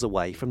 miles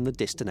away from the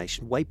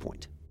destination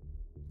waypoint.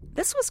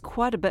 This was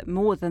quite a bit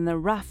more than the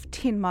rough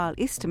 10-mile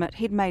estimate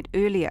he'd made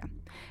earlier.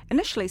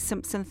 Initially,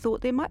 Simpson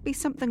thought there might be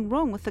something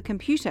wrong with the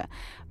computer,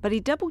 but he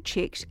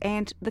double-checked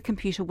and the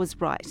computer was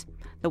right.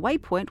 The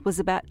waypoint was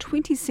about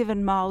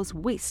 27 miles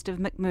west of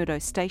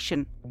McMurdo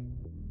Station.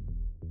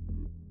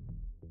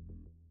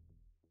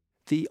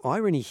 The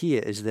irony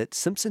here is that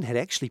Simpson had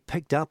actually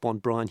picked up on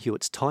Brian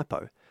Hewitt's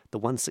typo, the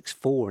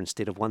 164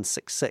 instead of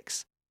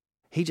 166.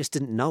 He just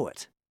didn't know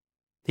it.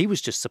 He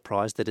was just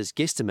surprised that his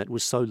guesstimate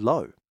was so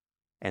low.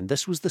 And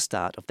this was the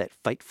start of that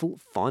fateful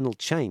final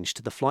change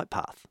to the flight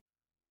path.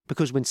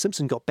 Because when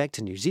Simpson got back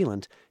to New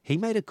Zealand, he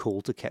made a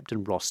call to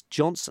Captain Ross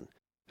Johnson,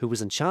 who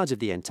was in charge of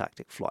the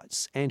Antarctic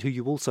flights and who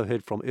you also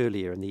heard from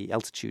earlier in the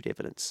altitude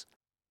evidence.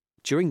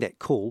 During that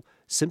call,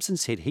 Simpson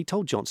said he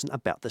told Johnson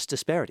about this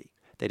disparity,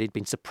 that he'd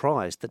been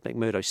surprised that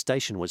McMurdo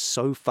Station was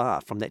so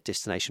far from that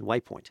destination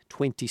waypoint,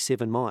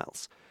 27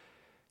 miles.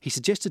 He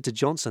suggested to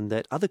Johnson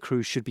that other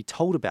crews should be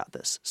told about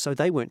this, so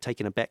they weren't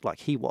taken aback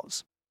like he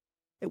was.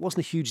 It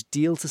wasn't a huge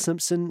deal to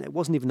Simpson, it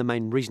wasn't even the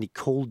main reason he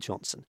called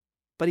Johnson,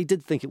 but he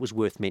did think it was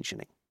worth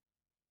mentioning.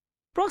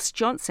 Ross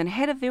Johnson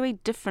had a very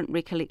different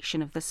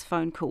recollection of this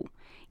phone call.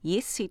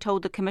 Yes, he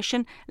told the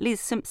Commission Les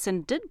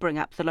Simpson did bring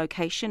up the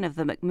location of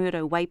the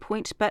McMurdo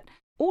waypoint, but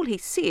all he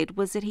said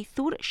was that he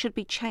thought it should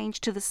be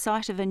changed to the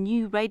site of a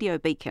new radio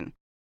beacon.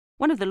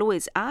 One of the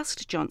lawyers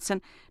asked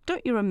Johnson,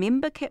 "Don't you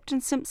remember Captain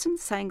Simpson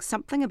saying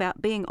something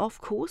about being off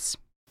course?"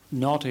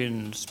 Not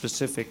in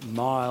specific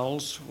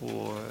miles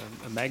or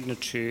a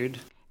magnitude.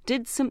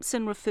 Did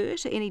Simpson refer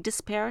to any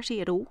disparity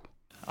at all?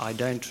 I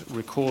don't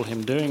recall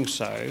him doing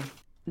so.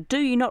 Do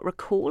you not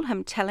recall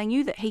him telling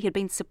you that he had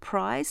been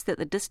surprised that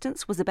the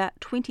distance was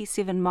about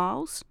 27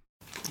 miles?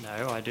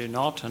 No, I do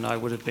not, and I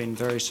would have been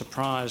very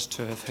surprised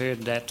to have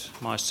heard that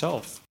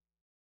myself.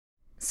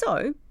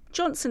 So,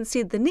 Johnson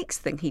said the next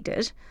thing he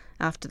did,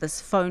 after this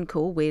phone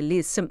call where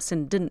Les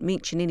Simpson didn't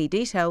mention any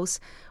details,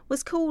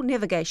 was call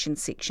navigation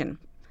section.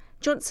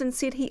 Johnson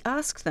said he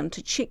asked them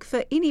to check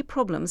for any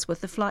problems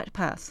with the flight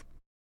path.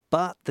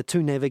 But the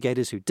two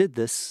navigators who did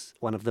this,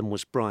 one of them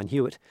was Brian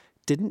Hewitt,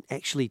 didn't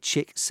actually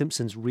check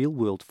Simpson's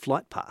real-world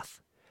flight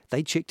path.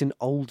 they checked an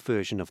old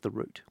version of the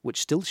route,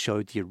 which still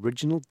showed the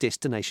original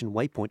destination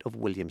waypoint of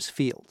Williams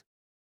Field.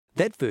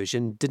 That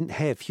version didn't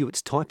have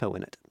Hewitt's typo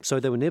in it, so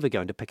they were never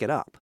going to pick it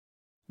up.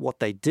 What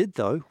they did,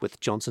 though, with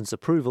Johnson's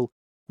approval,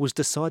 was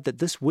decide that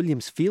this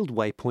Williams Field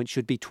waypoint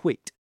should be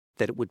tweaked,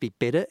 that it would be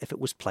better if it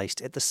was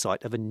placed at the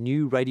site of a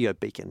new radio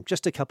beacon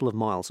just a couple of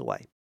miles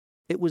away.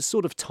 It was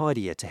sort of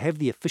tidier to have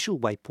the official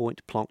waypoint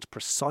plonked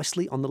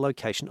precisely on the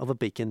location of a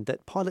beacon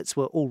that pilots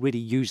were already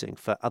using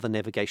for other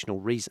navigational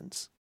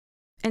reasons.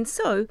 And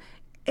so,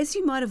 as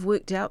you might have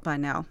worked out by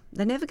now,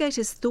 the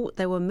navigators thought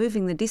they were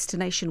moving the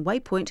destination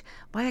waypoint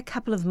by a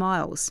couple of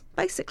miles,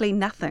 basically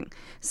nothing,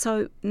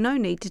 so no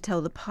need to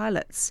tell the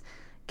pilots.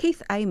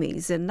 Keith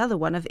Amy's, another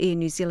one of Air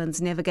New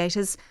Zealand's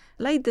navigators,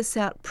 laid this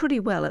out pretty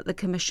well at the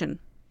Commission.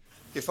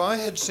 If I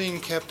had seen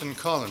Captain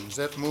Collins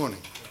that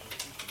morning,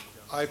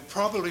 I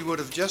probably would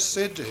have just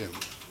said to him,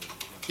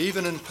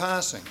 even in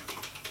passing,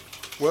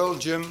 "Well,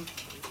 Jim,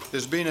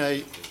 there's been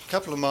a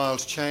couple of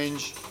miles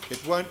change.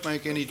 It won't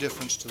make any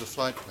difference to the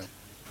flight plan."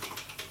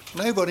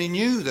 Nobody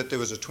knew that there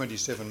was a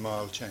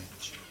 27-mile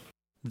change.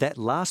 That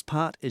last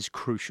part is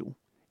crucial.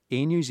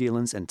 Air New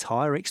Zealand's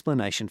entire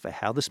explanation for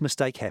how this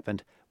mistake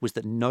happened was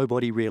that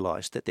nobody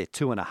realised that their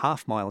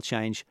 2.5-mile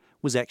change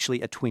was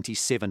actually a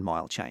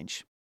 27-mile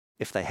change.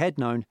 If they had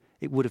known,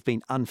 it would have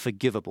been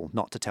unforgivable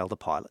not to tell the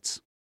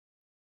pilots.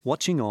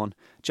 Watching on,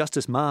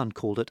 Justice Mahon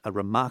called it a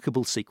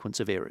remarkable sequence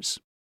of errors.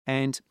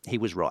 And he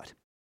was right.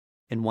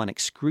 In one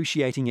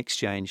excruciating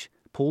exchange,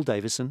 Paul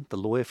Davison, the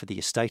lawyer for the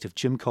estate of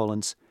Jim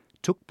Collins,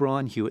 took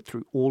Brian Hewitt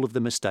through all of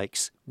the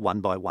mistakes, one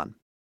by one.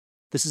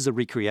 This is a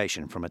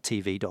recreation from a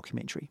TV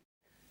documentary.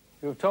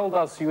 You have told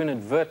us you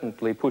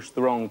inadvertently pushed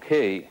the wrong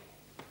key.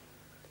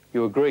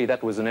 You agree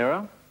that was an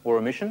error or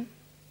omission?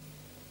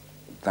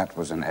 That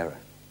was an error.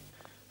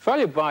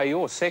 Failure by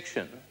your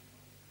section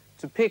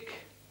to pick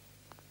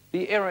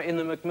the error in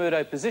the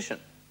McMurdo position.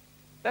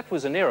 That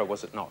was an error,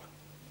 was it not?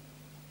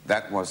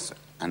 That was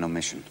an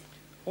omission.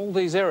 All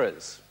these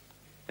errors,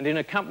 and in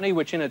a company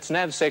which in its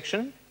nav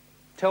section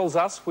tells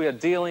us we are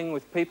dealing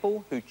with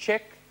people who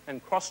check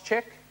and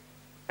cross-check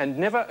and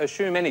never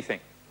assume anything.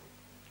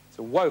 It's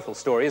a woeful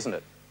story, isn't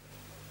it?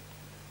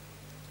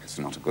 It's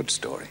not a good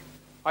story.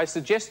 I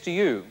suggest to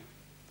you,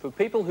 for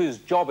people whose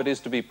job it is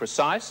to be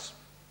precise,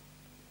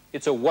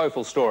 it's a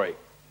woeful story.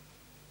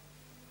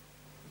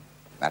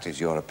 That is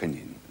your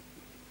opinion,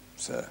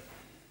 sir.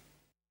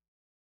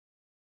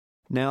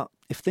 Now,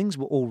 if things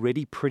were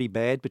already pretty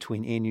bad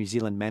between Air New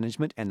Zealand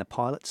management and the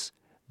pilots,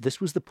 this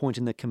was the point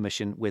in the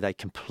Commission where they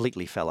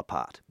completely fell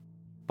apart.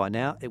 By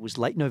now, it was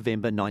late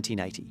November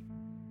 1980.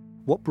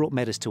 What brought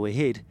matters to a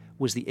head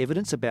was the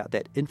evidence about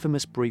that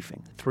infamous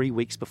briefing 3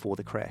 weeks before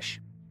the crash.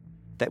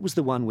 That was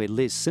the one where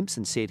Les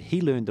Simpson said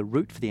he learned the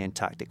route for the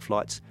Antarctic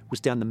flights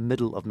was down the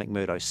middle of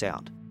McMurdo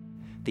Sound.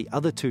 The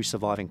other 2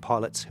 surviving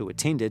pilots who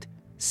attended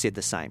said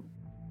the same.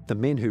 The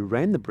men who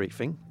ran the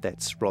briefing,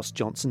 that's Ross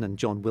Johnson and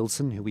John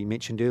Wilson, who we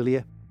mentioned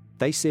earlier,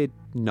 they said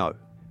no.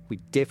 We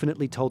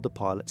definitely told the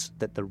pilots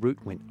that the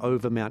route went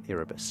over Mount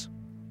Erebus.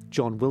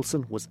 John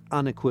Wilson was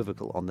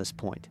unequivocal on this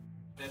point.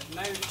 At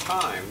no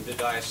time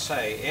did I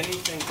say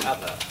anything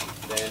other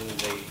than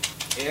the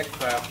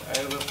aircraft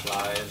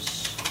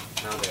overflies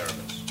Mount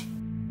Erebus.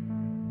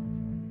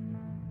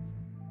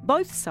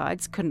 Both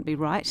sides couldn't be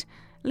right.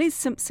 Les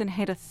Simpson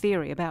had a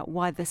theory about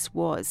why this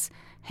was.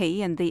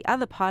 He and the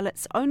other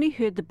pilots only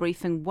heard the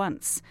briefing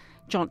once.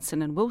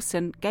 Johnson and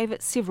Wilson gave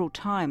it several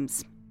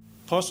times.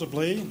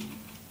 Possibly,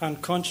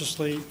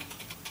 unconsciously,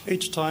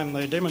 each time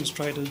they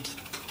demonstrated,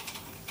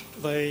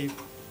 they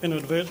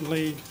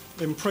inadvertently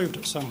improved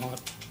it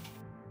somewhat.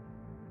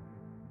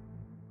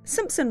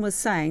 Simpson was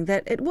saying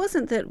that it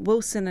wasn't that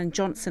Wilson and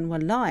Johnson were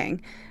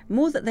lying,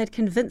 more that they'd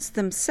convinced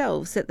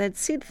themselves that they'd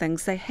said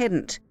things they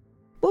hadn't.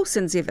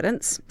 Wilson's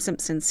evidence,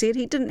 Simpson said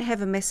he didn't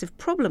have a massive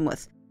problem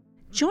with.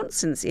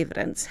 Johnson's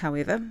evidence,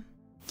 however...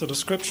 The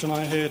description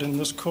I heard in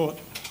this court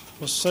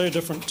was so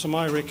different to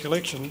my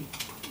recollection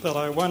that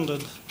I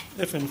wondered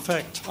if in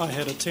fact I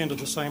had attended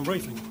the same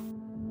briefing.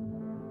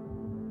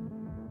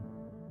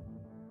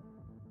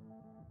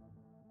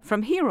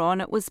 From here on,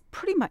 it was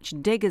pretty much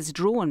daggers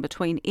drawn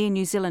between Air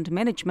New Zealand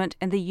management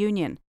and the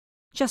union.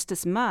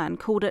 Justice Mahon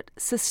called it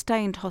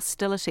sustained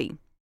hostility.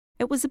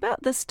 It was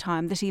about this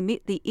time that he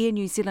met the Air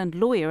New Zealand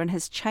lawyer in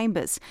his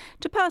chambers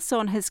to pass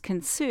on his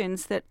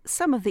concerns that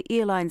some of the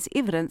airline's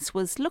evidence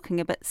was looking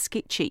a bit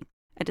sketchy,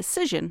 a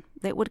decision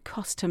that would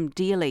cost him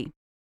dearly.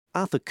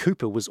 Arthur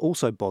Cooper was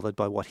also bothered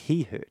by what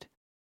he heard.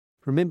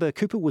 Remember,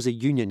 Cooper was a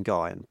union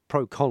guy and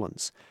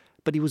pro-Collins,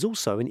 but he was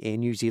also an Air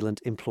New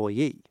Zealand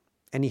employee,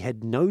 and he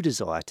had no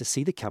desire to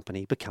see the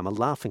company become a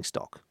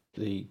laughingstock.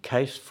 The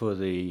case for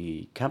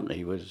the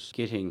company was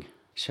getting,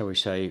 shall we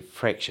say,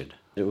 fractured.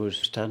 It was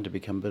starting to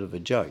become a bit of a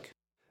joke.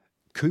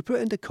 Cooper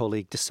and a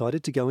colleague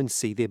decided to go and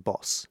see their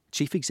boss,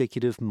 Chief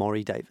Executive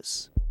Maury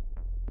Davis.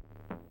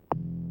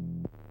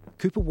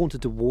 Cooper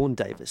wanted to warn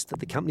Davis that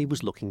the company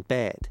was looking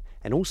bad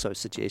and also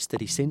suggest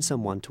that he send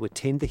someone to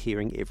attend the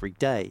hearing every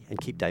day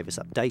and keep Davis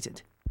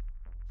updated.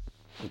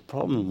 The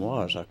problem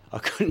was I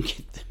couldn't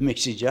get the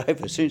message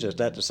over. As soon as I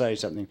started to say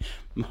something,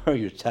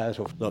 Murray would start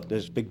off, look,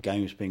 there's big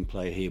games being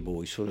played here,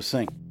 boys, sort of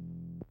thing.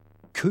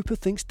 Cooper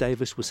thinks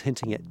Davis was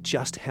hinting at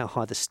just how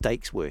high the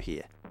stakes were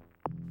here.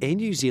 Air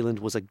New Zealand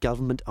was a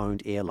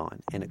government-owned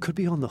airline, and it could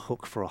be on the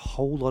hook for a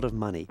whole lot of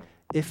money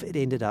if it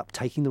ended up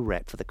taking the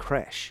rap for the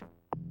crash.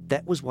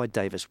 That was why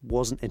Davis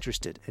wasn't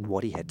interested in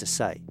what he had to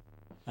say.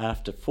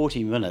 After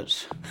 40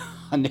 minutes,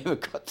 I never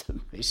got the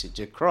message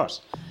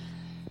across.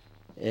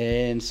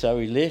 And so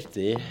we left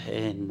there,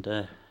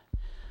 and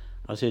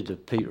I said to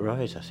Pete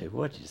Rose, I said,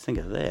 what did you think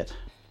of that?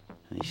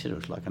 And he said it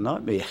was like a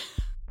nightmare.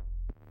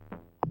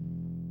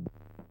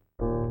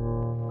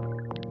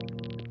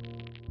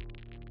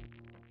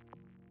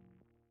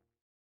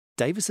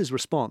 Davis's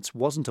response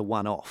wasn't a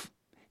one-off.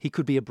 He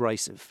could be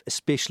abrasive,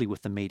 especially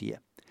with the media.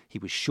 He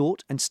was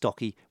short and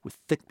stocky with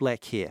thick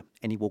black hair,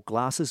 and he wore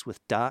glasses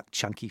with dark,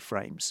 chunky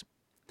frames.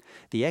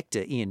 The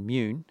actor Ian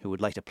Mune, who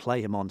would later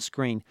play him on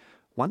screen,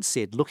 once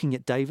said looking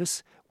at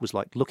Davis was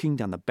like looking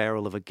down the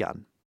barrel of a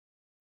gun.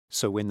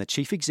 So when the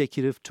chief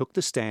executive took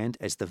the stand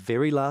as the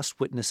very last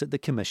witness at the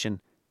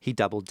commission, he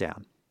doubled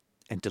down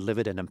and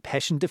delivered an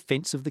impassioned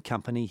defence of the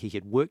company he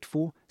had worked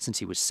for since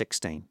he was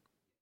 16.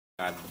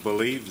 I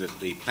believe that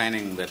the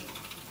planning that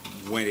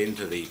went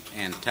into the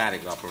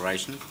Antarctic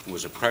operation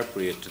was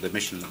appropriate to the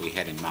mission that we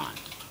had in mind.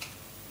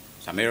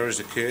 Some errors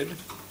occurred.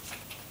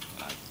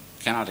 I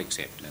cannot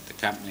accept that the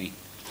company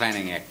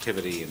planning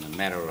activity in the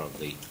matter of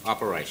the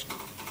operation,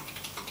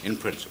 in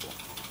principle,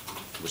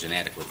 was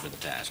inadequate for the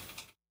task.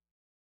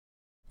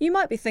 You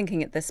might be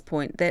thinking at this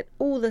point that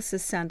all this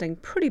is sounding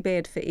pretty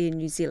bad for Air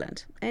New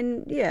Zealand,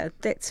 and yeah,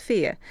 that's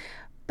fair.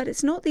 But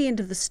it's not the end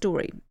of the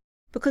story.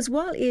 Because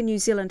while Air New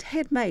Zealand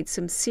had made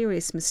some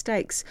serious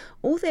mistakes,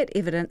 all that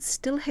evidence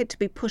still had to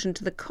be put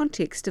into the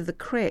context of the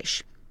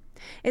crash.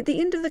 At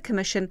the end of the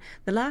commission,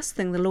 the last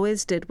thing the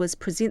lawyers did was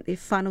present their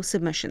final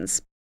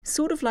submissions,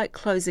 sort of like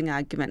closing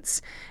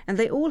arguments, and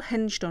they all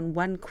hinged on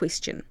one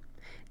question.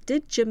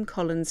 Did Jim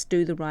Collins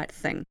do the right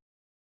thing?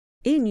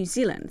 Air New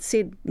Zealand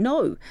said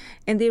no,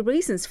 and their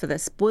reasons for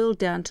this boiled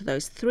down to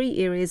those three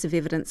areas of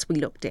evidence we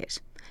looked at: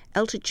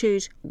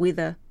 altitude,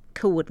 weather,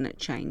 coordinate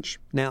change.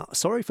 Now,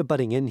 sorry for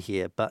butting in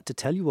here, but to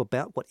tell you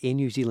about what Air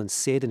New Zealand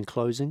said in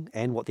closing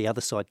and what the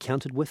other side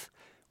countered with,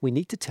 we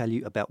need to tell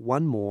you about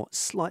one more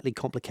slightly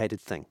complicated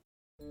thing.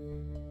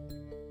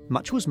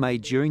 Much was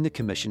made during the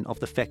commission of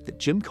the fact that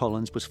Jim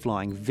Collins was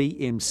flying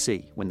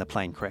VMC when the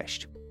plane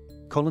crashed.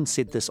 Collins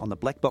said this on the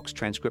black box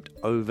transcript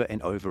over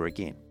and over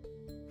again.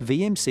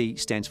 VMC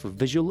stands for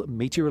Visual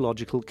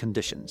Meteorological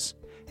Conditions,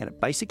 and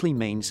it basically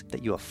means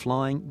that you are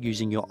flying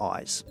using your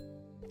eyes.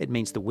 It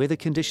means the weather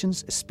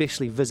conditions,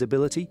 especially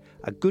visibility,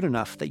 are good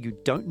enough that you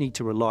don't need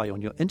to rely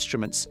on your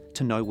instruments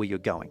to know where you're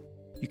going.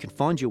 You can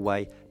find your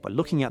way by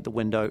looking out the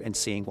window and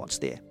seeing what's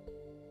there.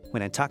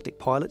 When Antarctic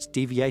pilots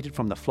deviated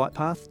from the flight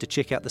path to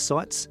check out the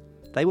sights,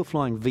 they were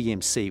flying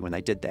VMC when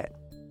they did that.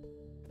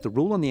 The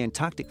rule on the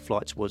Antarctic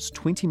flights was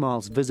 20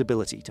 miles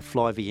visibility to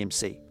fly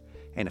VMC,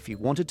 and if you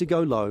wanted to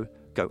go low,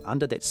 go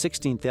under that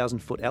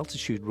 16,000-foot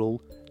altitude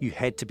rule, you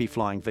had to be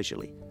flying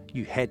visually.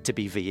 You had to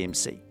be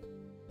VMC.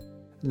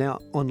 Now,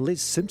 on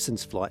Les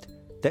Simpson's flight,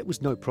 that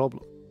was no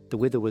problem. The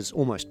weather was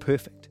almost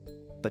perfect.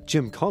 But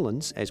Jim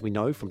Collins, as we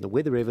know from the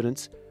weather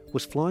evidence,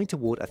 was flying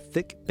toward a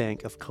thick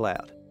bank of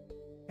cloud.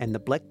 And the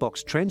black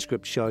box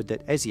transcript showed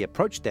that as he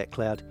approached that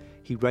cloud,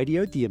 he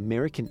radioed the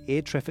American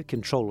air traffic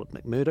control at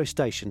McMurdo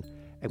Station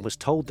and was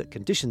told that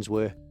conditions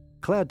were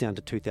cloud down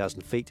to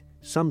 2,000 feet,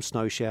 some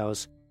snow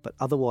showers, but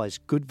otherwise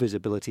good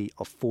visibility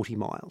of 40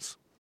 miles.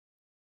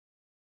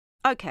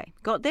 OK,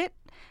 got that?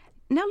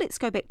 Now let's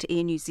go back to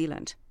Air New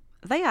Zealand.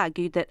 They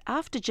argued that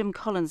after Jim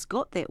Collins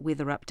got that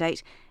weather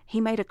update,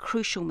 he made a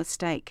crucial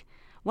mistake.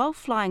 While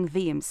flying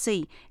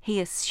VMC, he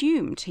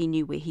assumed he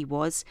knew where he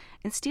was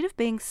instead of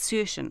being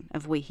certain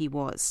of where he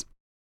was.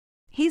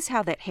 Here's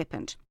how that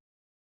happened.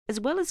 As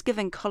well as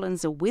giving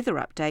Collins a weather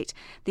update,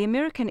 the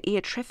American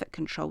Air Traffic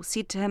Control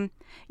said to him,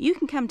 "You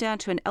can come down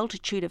to an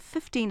altitude of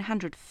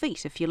 1,500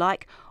 feet, if you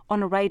like,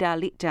 on a radar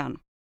letdown."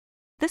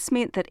 This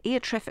meant that air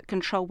traffic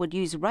control would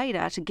use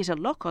radar to get a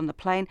lock on the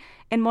plane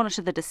and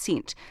monitor the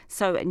descent,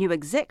 so it knew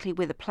exactly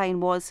where the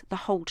plane was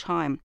the whole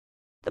time.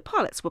 The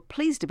pilots were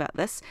pleased about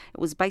this. It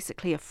was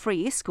basically a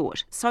free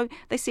escort, so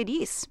they said,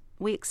 "Yes,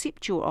 we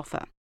accept your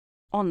offer."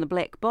 On the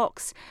black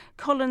box,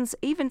 Collins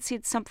even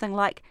said something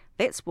like,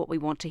 "That's what we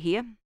want to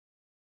hear."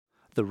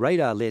 The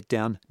radar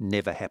letdown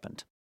never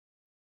happened.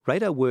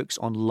 Radar works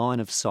on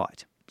line of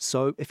sight,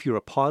 so if you're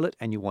a pilot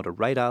and you want a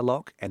radar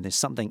lock and there's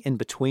something in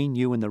between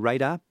you and the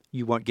radar,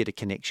 you won't get a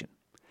connection.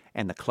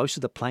 And the closer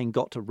the plane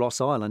got to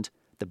Ross Island,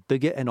 the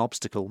bigger an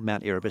obstacle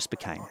Mount Erebus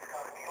became.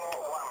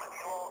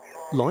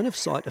 Line of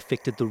sight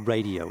affected the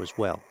radio as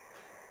well.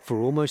 For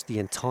almost the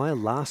entire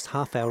last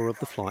half hour of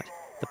the flight,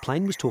 the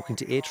plane was talking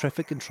to air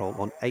traffic control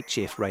on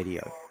HF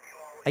radio.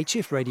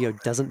 HF radio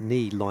doesn't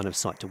need line of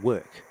sight to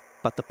work,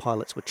 but the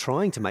pilots were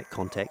trying to make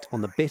contact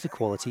on the better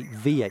quality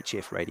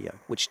VHF radio,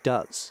 which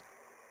does.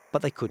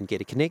 But they couldn't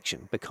get a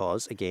connection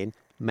because, again,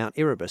 Mount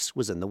Erebus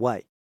was in the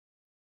way.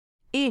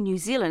 Air New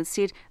Zealand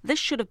said this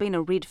should have been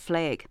a red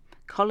flag.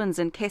 Collins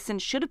and Casson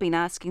should have been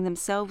asking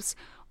themselves,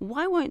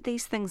 why won't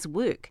these things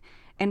work?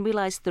 And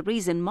realised the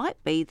reason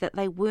might be that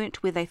they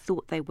weren't where they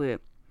thought they were.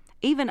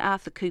 Even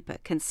Arthur Cooper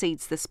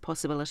concedes this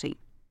possibility.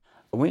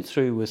 I went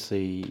through with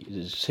the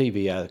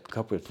CVR, the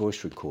corporate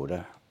voice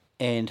recorder,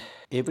 and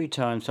every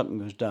time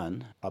something was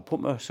done, I put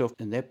myself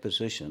in that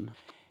position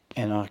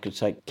and I could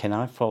say, can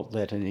I fault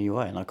that in any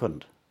way? And I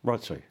couldn't, right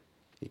through.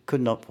 It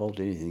could not fault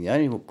anything. The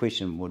only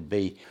question would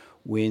be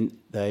when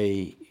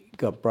they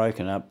got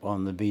broken up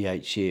on the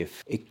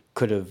VHF, it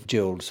could have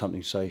gelled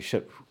something, say,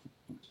 shit,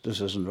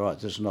 this isn't right,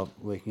 this is not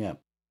working out.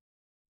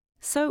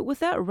 So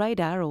without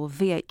radar or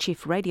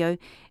VHF radio,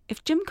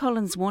 if Jim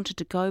Collins wanted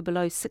to go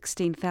below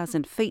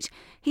 16,000 feet,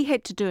 he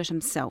had to do it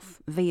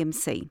himself,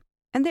 VMC.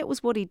 And that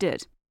was what he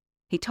did.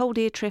 He told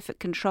Air Traffic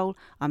Control,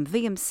 I'm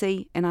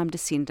VMC and I'm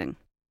descending.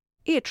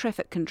 Air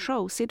Traffic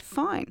Control said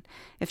fine.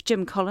 If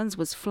Jim Collins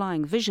was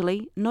flying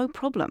visually, no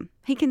problem.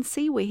 He can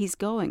see where he's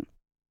going.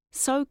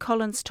 So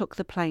Collins took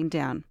the plane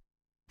down.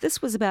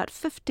 This was about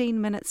 15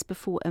 minutes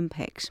before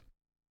impact.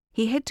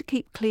 He had to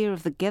keep clear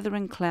of the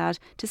gathering cloud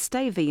to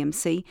stay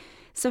VMC,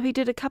 so he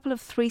did a couple of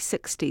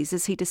 360s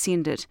as he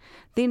descended,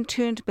 then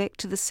turned back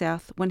to the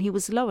south when he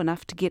was low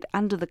enough to get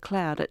under the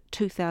cloud at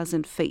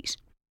 2,000 feet.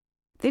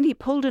 Then he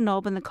pulled a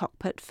knob in the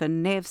cockpit for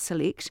nav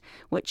select,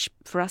 which,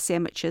 for us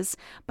amateurs,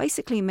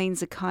 basically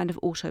means a kind of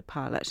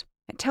autopilot.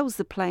 It tells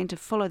the plane to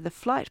follow the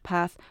flight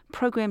path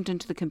programmed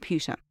into the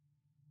computer.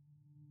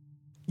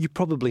 You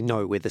probably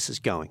know where this is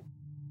going.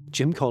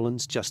 Jim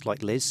Collins, just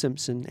like Les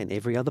Simpson and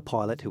every other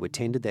pilot who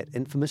attended that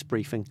infamous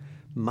briefing,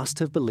 must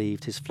have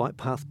believed his flight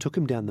path took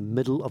him down the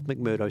middle of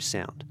McMurdo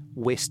Sound,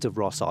 west of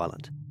Ross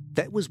Island.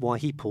 That was why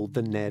he pulled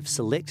the nav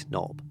select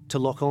knob to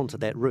lock onto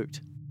that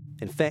route.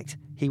 In fact,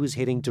 he was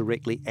heading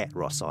directly at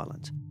Ross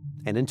Island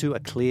and into a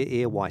clear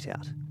air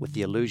whiteout with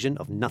the illusion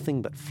of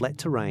nothing but flat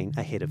terrain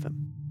ahead of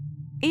him.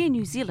 Air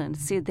New Zealand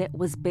said that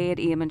was bad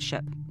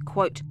airmanship.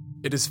 Quote,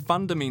 "It is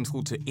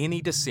fundamental to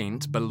any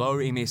descent below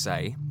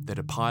MSA that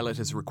a pilot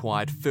is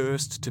required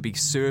first to be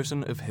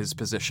certain of his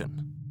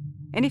position."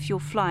 And if you're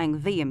flying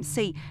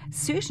VMC,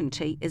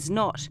 certainty is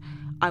not,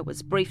 I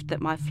was briefed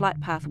that my flight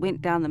path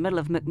went down the middle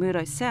of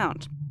McMurdo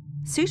Sound.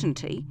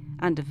 Certainty,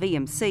 under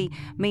VMC,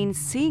 means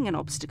seeing an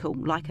obstacle,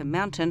 like a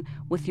mountain,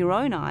 with your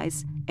own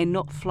eyes and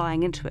not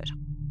flying into it.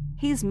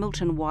 Here's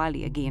Milton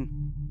Wiley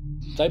again.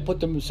 They put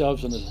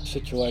themselves in a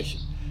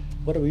situation.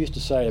 What do we used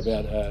to say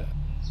about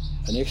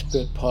an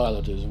expert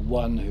pilot is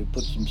one who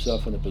puts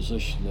himself in a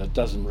position that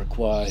doesn't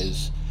require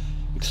his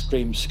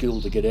extreme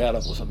skill to get out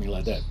of or something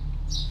like that.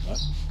 Right?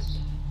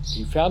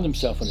 He found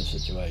himself in a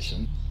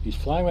situation. He's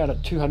flying around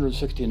at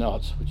 260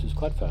 knots, which is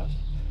quite fast,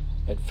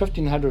 at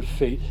 1,500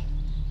 feet,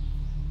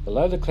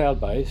 below the cloud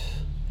base,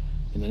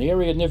 in an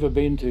area he'd never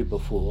been to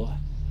before,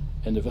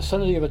 in the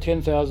vicinity of a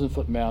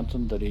 10,000-foot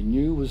mountain that he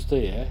knew was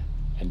there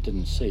and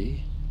didn't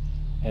see,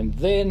 and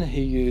then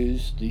he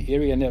used the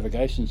area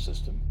navigation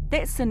system.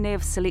 That's the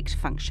nav select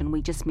function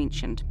we just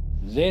mentioned.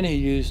 Then he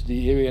used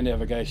the area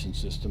navigation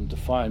system to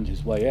find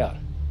his way out,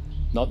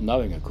 not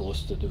knowing, of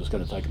course, that it was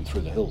going to take him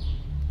through the hill.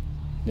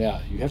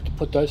 Now, you have to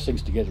put those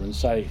things together and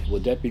say,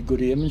 would that be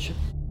good airmanship?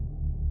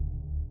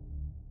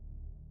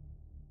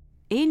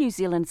 Air New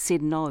Zealand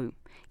said no.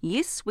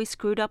 Yes, we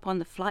screwed up on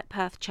the flight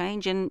path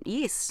change, and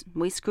yes,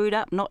 we screwed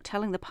up not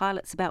telling the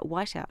pilots about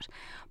whiteout.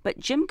 But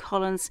Jim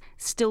Collins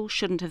still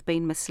shouldn't have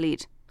been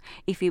misled.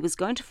 If he was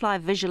going to fly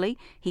visually,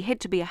 he had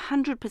to be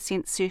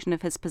 100% certain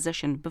of his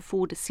position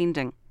before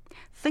descending.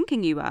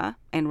 Thinking you are,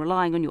 and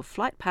relying on your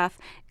flight path,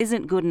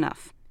 isn't good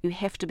enough. You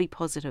have to be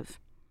positive.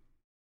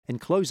 In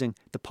closing,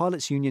 the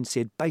pilots' union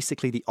said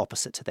basically the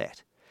opposite to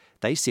that.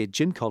 They said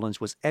Jim Collins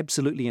was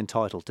absolutely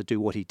entitled to do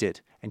what he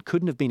did and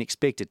couldn't have been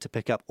expected to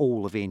pick up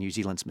all of Air New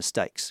Zealand's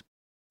mistakes.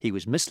 He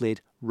was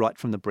misled right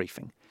from the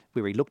briefing,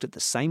 where he looked at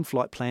the same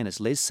flight plan as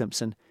Les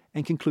Simpson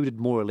and concluded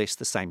more or less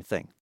the same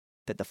thing,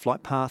 that the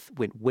flight path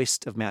went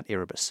west of Mount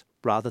Erebus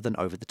rather than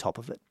over the top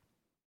of it.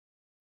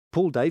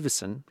 Paul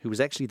Davison, who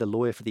was actually the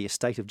lawyer for the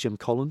estate of Jim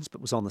Collins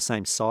but was on the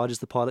same side as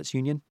the pilots'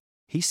 union,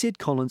 he said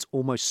Collins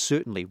almost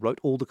certainly wrote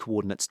all the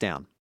coordinates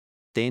down.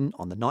 Then,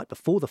 on the night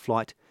before the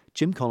flight,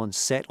 Jim Collins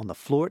sat on the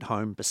floor at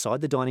home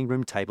beside the dining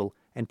room table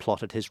and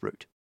plotted his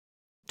route.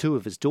 Two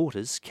of his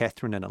daughters,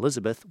 Catherine and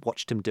Elizabeth,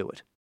 watched him do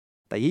it.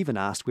 They even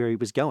asked where he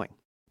was going.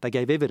 They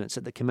gave evidence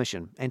at the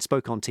commission and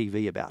spoke on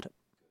TV about it.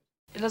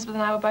 Elizabeth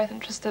and I were both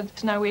interested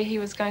to know where he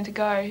was going to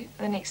go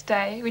the next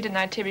day. We didn't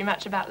know terribly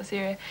much about this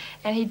area.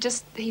 And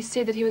he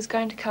said that he was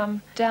going to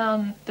come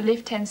down the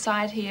left-hand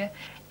side here,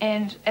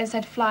 and as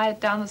they'd fly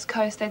down this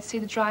coast, they'd see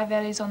the dry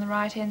valleys on the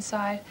right-hand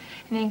side,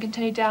 and then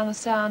continue down the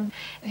sound.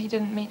 He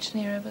didn't mention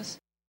Erebus.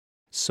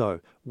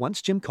 So,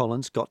 once Jim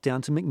Collins got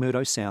down to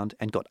McMurdo Sound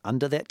and got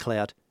under that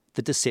cloud,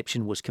 the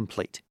deception was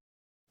complete.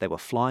 They were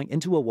flying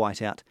into a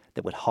whiteout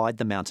that would hide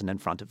the mountain in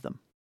front of them.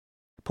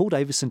 Paul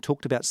Davison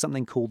talked about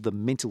something called the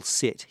mental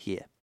set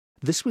here.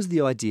 This was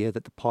the idea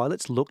that the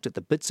pilots looked at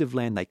the bits of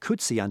land they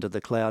could see under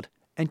the cloud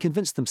and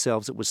convinced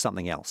themselves it was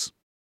something else.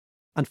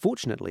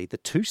 Unfortunately, the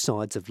two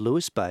sides of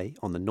Lewis Bay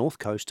on the north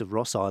coast of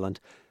Ross Island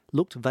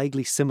looked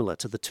vaguely similar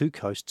to the two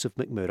coasts of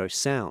McMurdo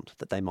Sound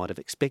that they might have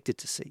expected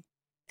to see.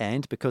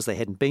 And because they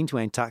hadn't been to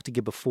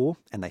Antarctica before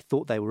and they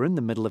thought they were in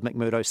the middle of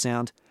McMurdo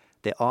Sound,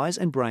 their eyes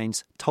and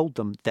brains told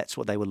them that's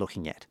what they were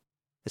looking at.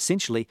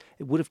 Essentially,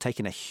 it would have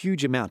taken a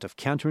huge amount of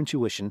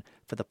counterintuition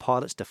for the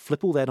pilots to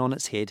flip all that on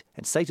its head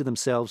and say to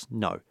themselves,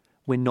 no,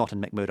 we're not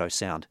in McMurdo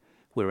Sound.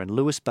 We're in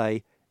Lewis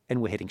Bay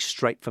and we're heading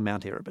straight for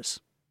Mount Erebus.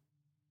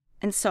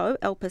 And so,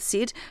 Alper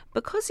said,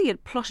 because he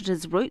had plotted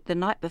his route the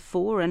night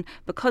before and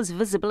because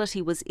visibility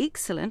was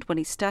excellent when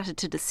he started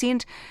to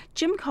descend,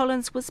 Jim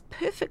Collins was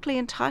perfectly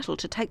entitled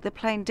to take the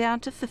plane down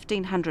to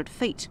 1,500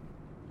 feet.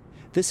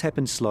 This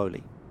happened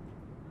slowly.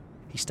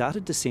 He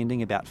started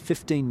descending about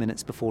 15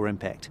 minutes before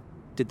impact,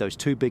 did those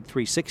two big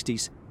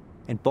 360s,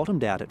 and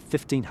bottomed out at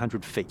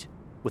 1,500 feet,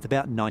 with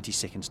about 90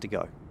 seconds to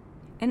go.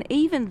 And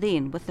even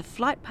then, with the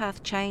flight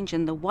path change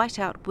and the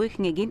whiteout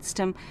working against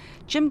him,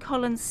 Jim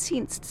Collins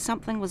sensed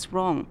something was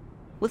wrong.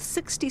 With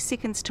 60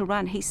 seconds to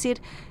run, he said,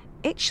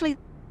 actually,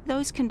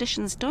 those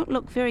conditions don't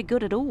look very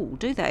good at all,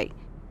 do they?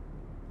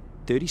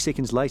 30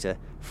 seconds later,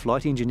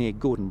 flight engineer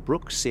Gordon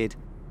Brooks said,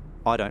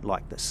 I don't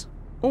like this.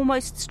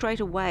 Almost straight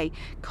away,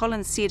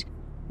 Collins said,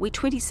 we're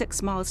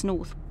 26 miles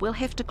north. We'll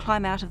have to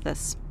climb out of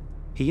this.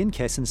 He and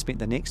Casson spent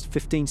the next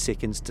 15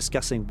 seconds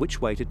discussing which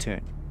way to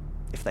turn.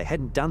 If they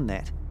hadn't done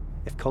that,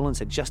 if Collins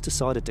had just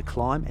decided to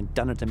climb and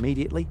done it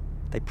immediately,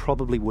 they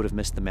probably would have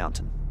missed the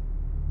mountain.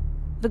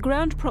 The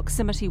ground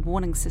proximity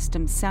warning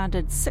system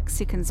sounded 6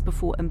 seconds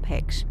before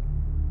impact.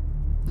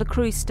 The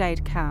crew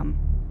stayed calm.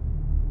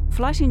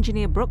 Flight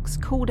engineer Brooks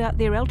called out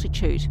their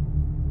altitude.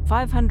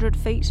 500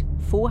 feet,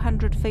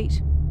 400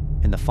 feet.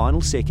 In the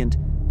final second,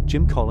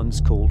 Jim Collins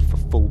called for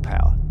full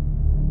power.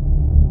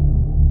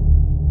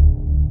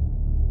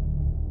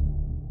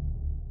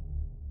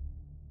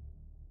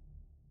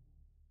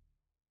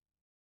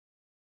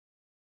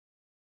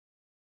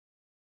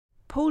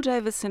 Paul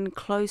Davison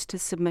closed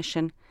his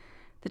submission.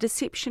 The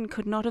deception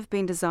could not have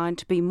been designed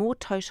to be more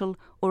total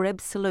or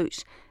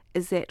absolute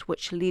as that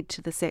which led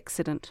to this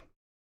accident.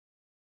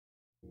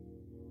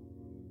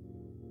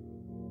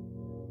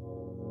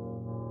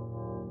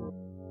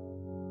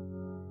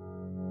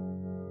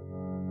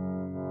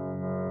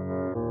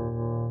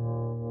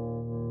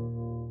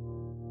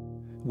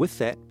 With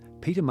that,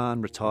 Peter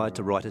Mann retired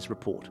to write his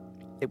report.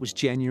 It was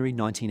January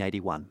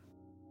 1981.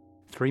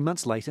 3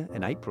 months later,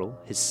 in April,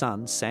 his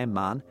son, Sam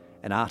Mann,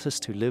 an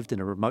artist who lived in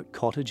a remote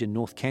cottage in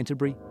North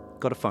Canterbury,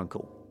 got a phone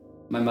call.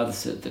 My mother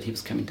said that he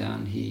was coming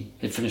down. He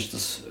had finished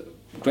this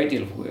great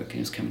deal of work and he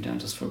was coming down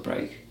just for a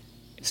break.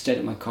 He stayed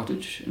at my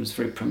cottage and it was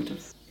very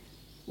primitive.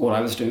 All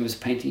I was doing was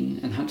painting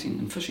and hunting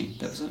and fishing.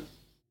 That was it.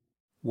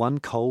 One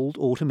cold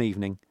autumn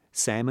evening,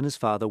 Sam and his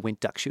father went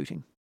duck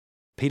shooting.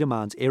 Peter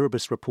Mann's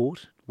Erebus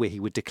report, where he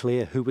would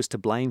declare who was to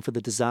blame for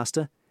the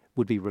disaster,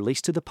 would be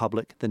released to the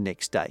public the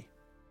next day.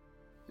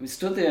 We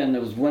stood there and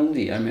it was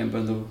windy, I remember,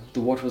 and the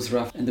water was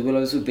rough and the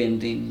willows were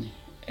bending,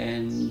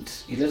 and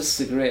he lit a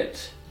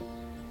cigarette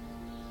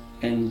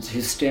and he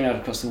was staring out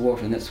across the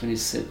water, and that's when he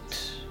said,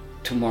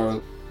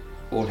 tomorrow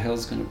all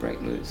hell's going to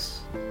break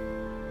loose.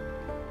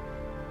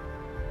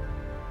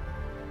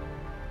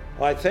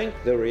 I think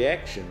the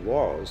reaction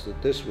was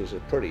that this was a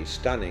pretty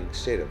stunning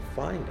set of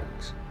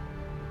findings.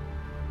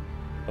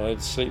 I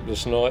had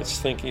sleepless nights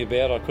thinking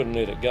about it. I couldn't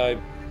let it go.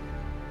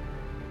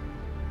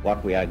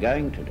 What we are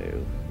going to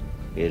do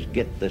is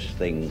get this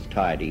thing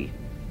tidy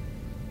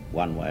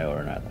one way or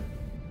another.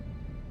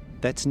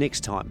 That's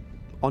next time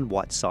on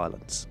White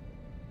Silence.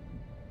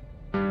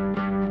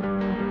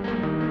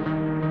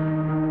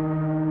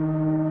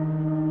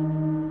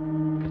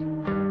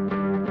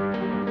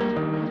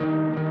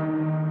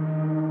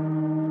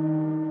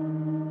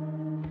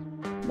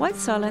 White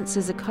Silence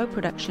is a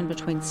co-production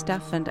between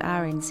Stuff and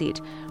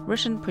RNZ,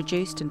 written,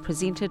 produced and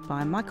presented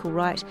by Michael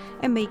Wright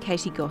and me,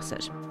 Katie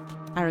Gossett.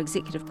 Our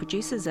executive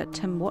producers are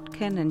Tim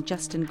Watkin and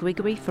Justin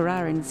Gregory for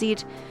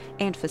RNZ,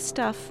 and for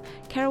Stuff,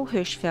 Carol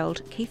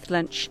Hirschfeld, Keith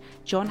Lynch,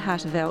 John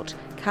Hartevelt,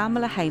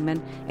 Carmela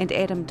Heyman and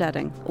Adam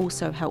Dudding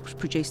also helped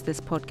produce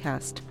this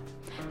podcast.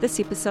 This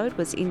episode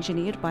was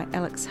engineered by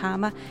Alex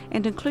Harmer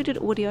and included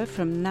audio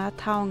from Ngā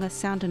Taonga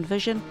Sound and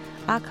Vision,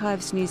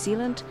 Archives New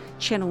Zealand,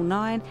 Channel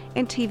 9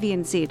 and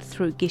TVNZ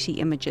through Getty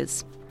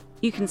Images.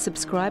 You can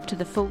subscribe to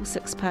the full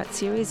 6-part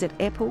series at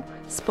Apple,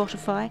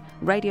 Spotify,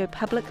 Radio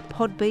Public,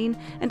 Podbean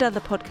and other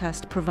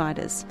podcast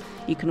providers.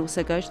 You can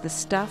also go to the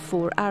Stuff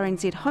or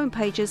RNZ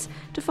homepages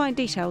to find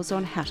details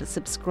on how to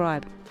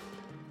subscribe.